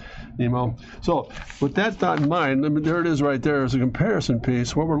there, Nemo. So with that thought in mind, there it is right there as a comparison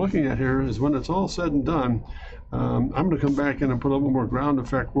piece. What we're looking at here is when it's all said and done, I'm going to come back in and put a little more ground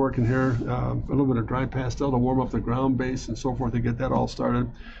effect work in here, a little bit of dry pastel to warm up the ground base and so forth to get that all started.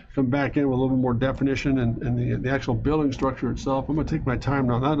 Come back in with a little bit more definition and the actual building structure itself. I'm going to take my time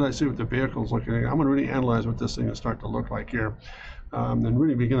now. Now that I see what the vehicle's looking at, I'm going to really analyze what this thing is starting to look like here. And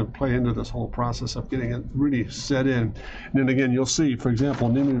really begin to play into this whole process of getting it really set in. And then again, you'll see, for example,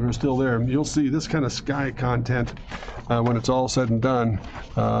 Nemo, if you're still there, you'll see this kind of sky content when it's all said and done,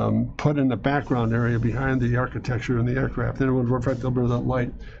 put in the background area behind the architecture and the aircraft. Then it will reflect a little bit of that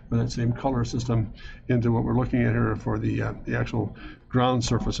light with that same color system into what we're looking at here for the actual ground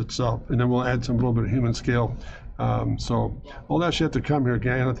surface itself. And then we'll add a little bit of human scale. So all that should have to come here,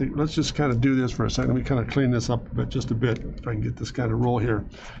 gang. I think let's just kind of do this for a second. Let me kind of clean this up just a bit. If I can get this kind of roll here,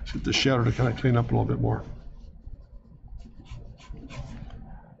 let's get the shadow to kind of clean up a little bit more.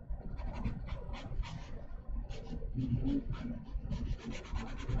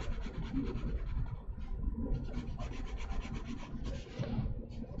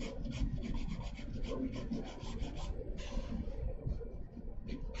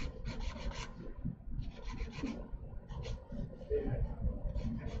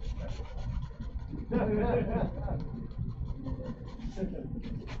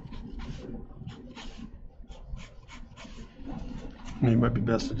 It might be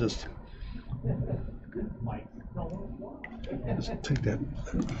best to just take that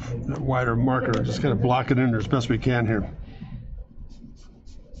wider marker and just kind of block it in there as best we can here.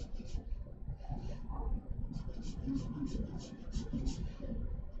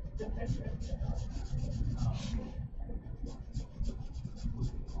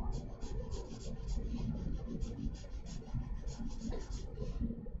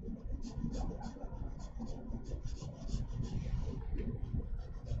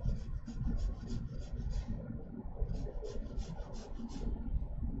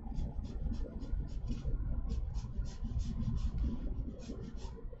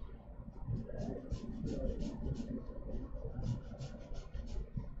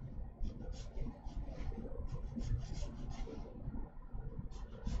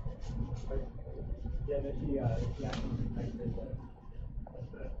 Yeah, she actually connected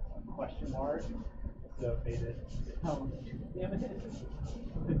the question mark, so it made it sound, damn it.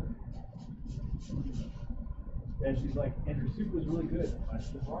 And she's like, and her soup was really good,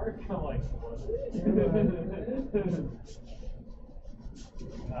 question mark. I'm like,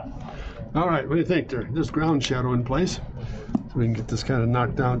 All right, what do you think there? There's ground shadow in place. So we can get this kind of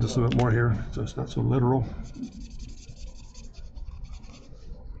knocked down just a bit more here, so it's not so literal.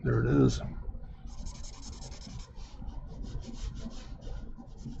 There it is.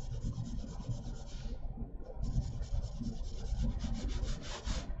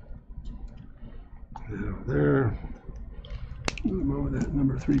 There. Move over that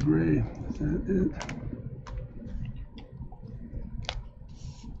number 3 gray. Is that it?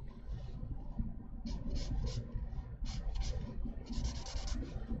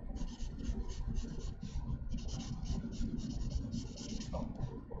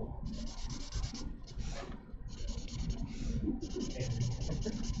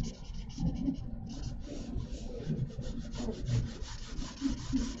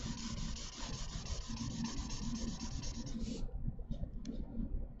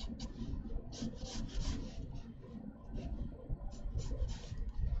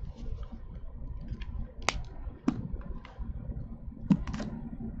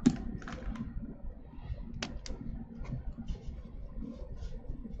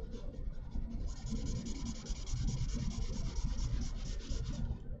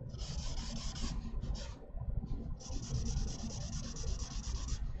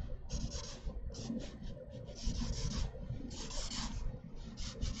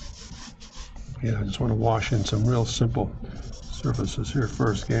 Again, I just want to wash in some real simple surfaces here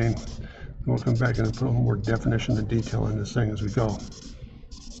first, gang. And we'll come back in and put a little more definition and detail in this thing as we go.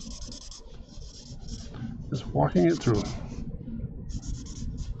 Just walking it through.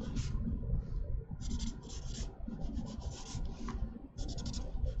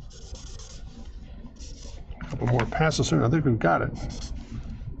 A couple more passes here. I think we've got it.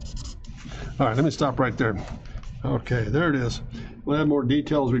 All right, let me stop right there. Okay, there it is. We'll add more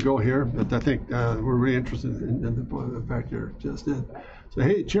detail as we go here, but I think we're really interested in the fact here just did. So,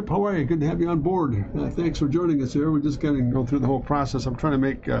 hey, Chip, how are you? Good to have you on board. Thanks for joining us here. We're just going to go through the whole process. I'm trying to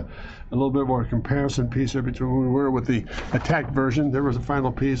make a little bit more comparison piece here between where we were with the attack version. There was a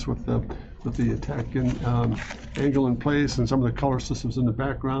final piece with the attack angle in place and some of the color systems in the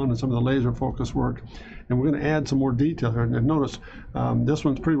background and some of the laser focus work. And we're going to add some more detail here. And notice this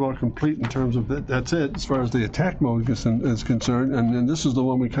one's pretty well complete in terms of that's it as far as the attack mode is concerned. And then this is the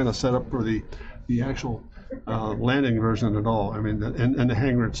one we kind of set up for the actual landing version at all. I mean, and the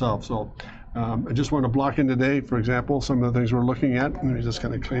hangar itself. So I just want to block in today, for example, some of the things we're looking at. Let me just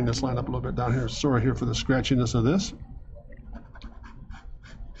kind of clean this line up a little bit down here. Sorry here for the scratchiness of this.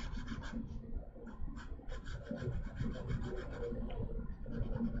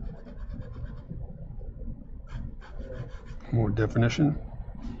 More definition.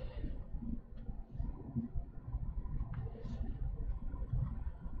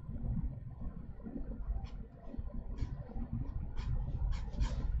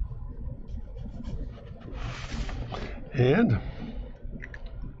 And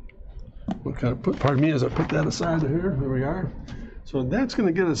we'll kind of pardon me as I put that aside here. There we are. So that's going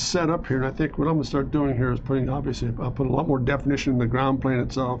to get us set up here. And I think what I'm going to start doing here is obviously, I'll put a lot more definition in the ground plane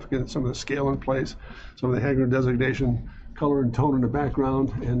itself, get some of the scale in place, some of the hangar designation, color and tone in the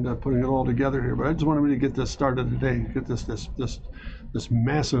background, and putting it all together here. But I just want to really get this started today, get this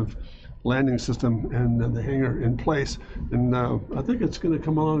massive landing system and the hangar in place. And I think it's going to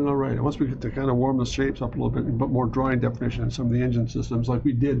come along all right. Once we get to kind of warm the shapes up a little bit and put more drawing definition in some of the engine systems like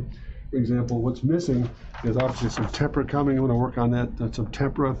we did. For example, what's missing is obviously some tempera coming. I'm going to work on that, some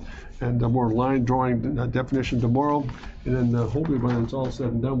tempera and more line drawing definition tomorrow. And then hopefully when it's all said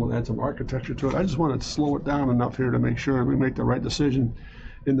and done, we'll add some architecture to it. I just want to slow it down enough here to make sure we make the right decision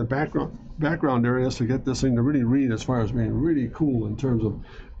in the background areas to get this thing to really read as far as being really cool in terms of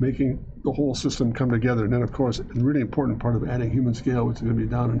making the whole system come together. And then, of course, a really important part of adding human scale, which is going to be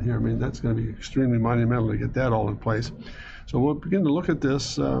down in here. I mean, that's going to be extremely monumental to get that all in place. So we'll begin to look at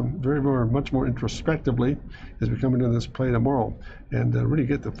this much more introspectively as we come into this play tomorrow and really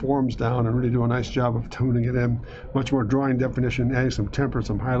get the forms down and really do a nice job of tuning it in. Much more drawing definition, adding some temper,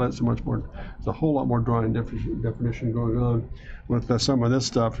 some highlights, so much more. There's a whole lot more drawing definition going on with some of this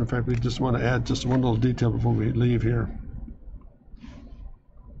stuff. In fact, we just want to add just one little detail before we leave here.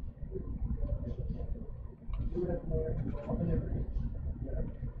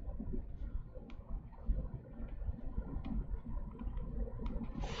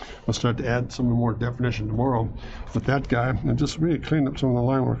 We'll start to add some more definition tomorrow with that guy and just really clean up some of the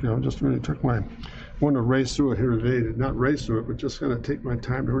line work. Just really took I wanted to race through it here today, not race through it, but just kind of take my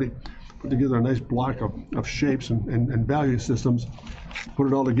time to really put together a nice block of shapes and value systems, put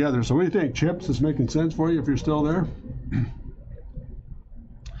it all together. So what do you think, Chip? Is this making sense for you if you're still there?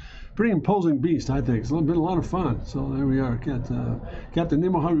 Pretty imposing beast, I think. It's been a lot of fun. So there we are. Captain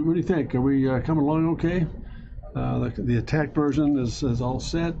Nemo, what do you think? Are we coming along okay? The attack version is all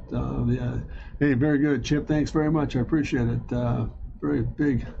set. Hey, very good, Chip. Thanks very much. I appreciate it. Very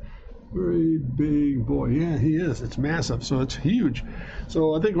big boy. Yeah, he is. It's massive, so it's huge.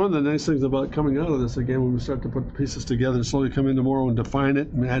 So I think one of the nice things about coming out of this, again, when we start to put the pieces together and slowly come in tomorrow and define it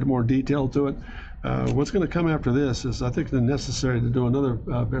and add more detail to it, what's going to come after this is, I think, necessary to do another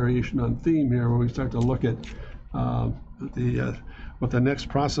variation on theme here where we start to look at what the next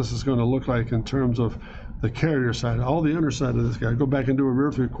process is going to look like in terms of the carrier side, all the underside of this guy. Go back and do a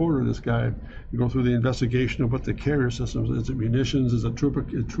rear three quarter of this guy. You go through the investigation of what the carrier systems is. It munitions? Is it a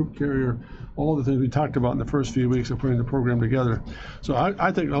troop carrier? All the things we talked about in the first few weeks of putting the program together. So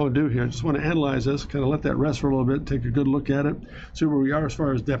I think all I'll do here, I just want to analyze this, kind of let that rest for a little bit, take a good look at it, see where we are as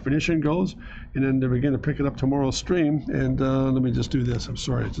far as definition goes, and then begin to pick it up tomorrow's stream. And let me just do this. I'm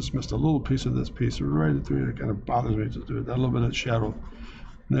sorry, I just missed a little piece of this piece right through. It kind of bothers me to do it. That little bit of shadow.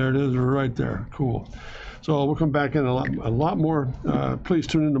 There it is, right there. Cool. So we'll come back in a lot more. Please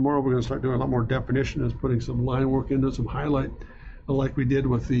tune in tomorrow. We're going to start doing a lot more definition and putting some line work into it, some highlight, like we did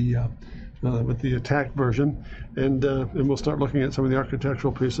with the with the attack version, and we'll start looking at some of the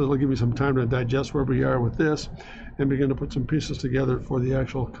architectural pieces. It'll give me some time to digest where we are with this and begin to put some pieces together for the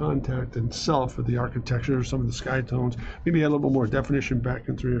actual contact itself of the architecture, some of the sky tones, maybe add a little bit more definition back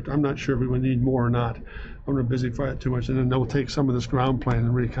in through it. I'm not sure if we would need more or not. I'm going to busify it too much, and then we'll take some of this ground plan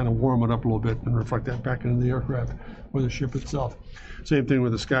and really kind of warm it up a little bit and reflect that back into the aircraft or the ship itself. Same thing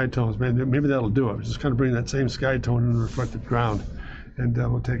with the sky tones, man. Maybe that'll do it. Just kind of bring that same sky tone into the reflected ground. And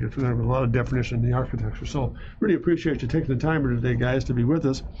we'll take it from there with a lot of definition in the architecture. So really appreciate you taking the time today, guys, to be with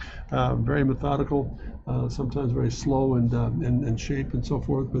us. Very methodical, sometimes very slow and shape and so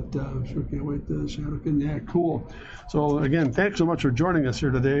forth, but sure can't wait to Shadowkin. Yeah, cool. So again, thanks so much for joining us here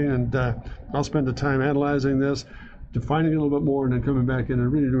today, and I'll spend the time analyzing this, defining it a little bit more, and then coming back in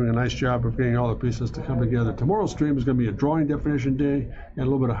and really doing a nice job of getting all the pieces to come together. Tomorrow's stream is going to be a drawing definition day and a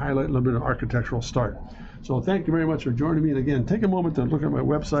little bit of highlight, a little bit of architectural start. So thank you very much for joining me. And again, take a moment to look at my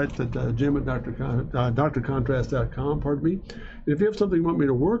website at Jim at drcontrast.com, pardon me. And if you have something you want me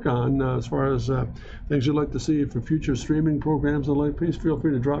to work on as far as things you'd like to see for future streaming programs and the like, please feel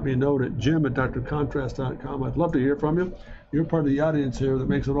free to drop me a note at Jim at drcontrast.com. I'd love to hear from you. You're part of the audience here that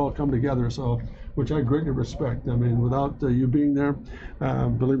makes it all come together, so which I greatly respect. I mean, without you being there,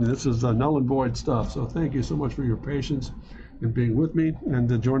 believe me, this is null and void stuff. So thank you so much for your patience and being with me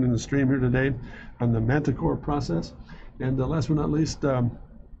and joining the stream here today on the Mantichore process. And last but not least,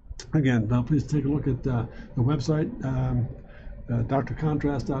 again, please take a look at the website,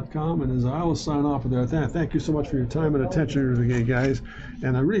 drcontrast.com. And as I always sign off with there, thank you so much for your time and attention here today, guys.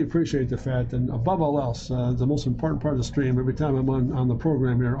 And I really appreciate the fact, and above all else, the most important part of the stream, every time I'm on the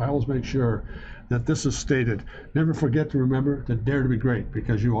program here, I always make sure that this is stated. Never forget to remember to dare to be great,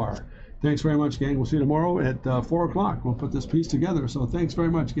 because you are. Thanks very much, gang. We'll see you tomorrow at 4 o'clock. We'll put this piece together. So thanks very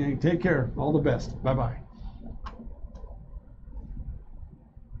much, gang. Take care. All the best. Bye-bye.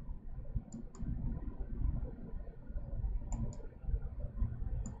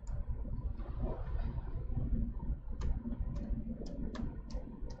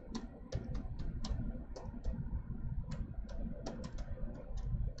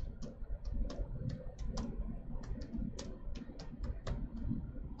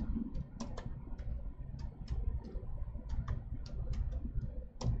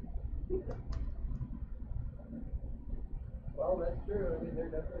 Well, that's true. I mean, they're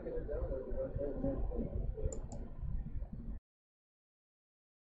definitely going to download it.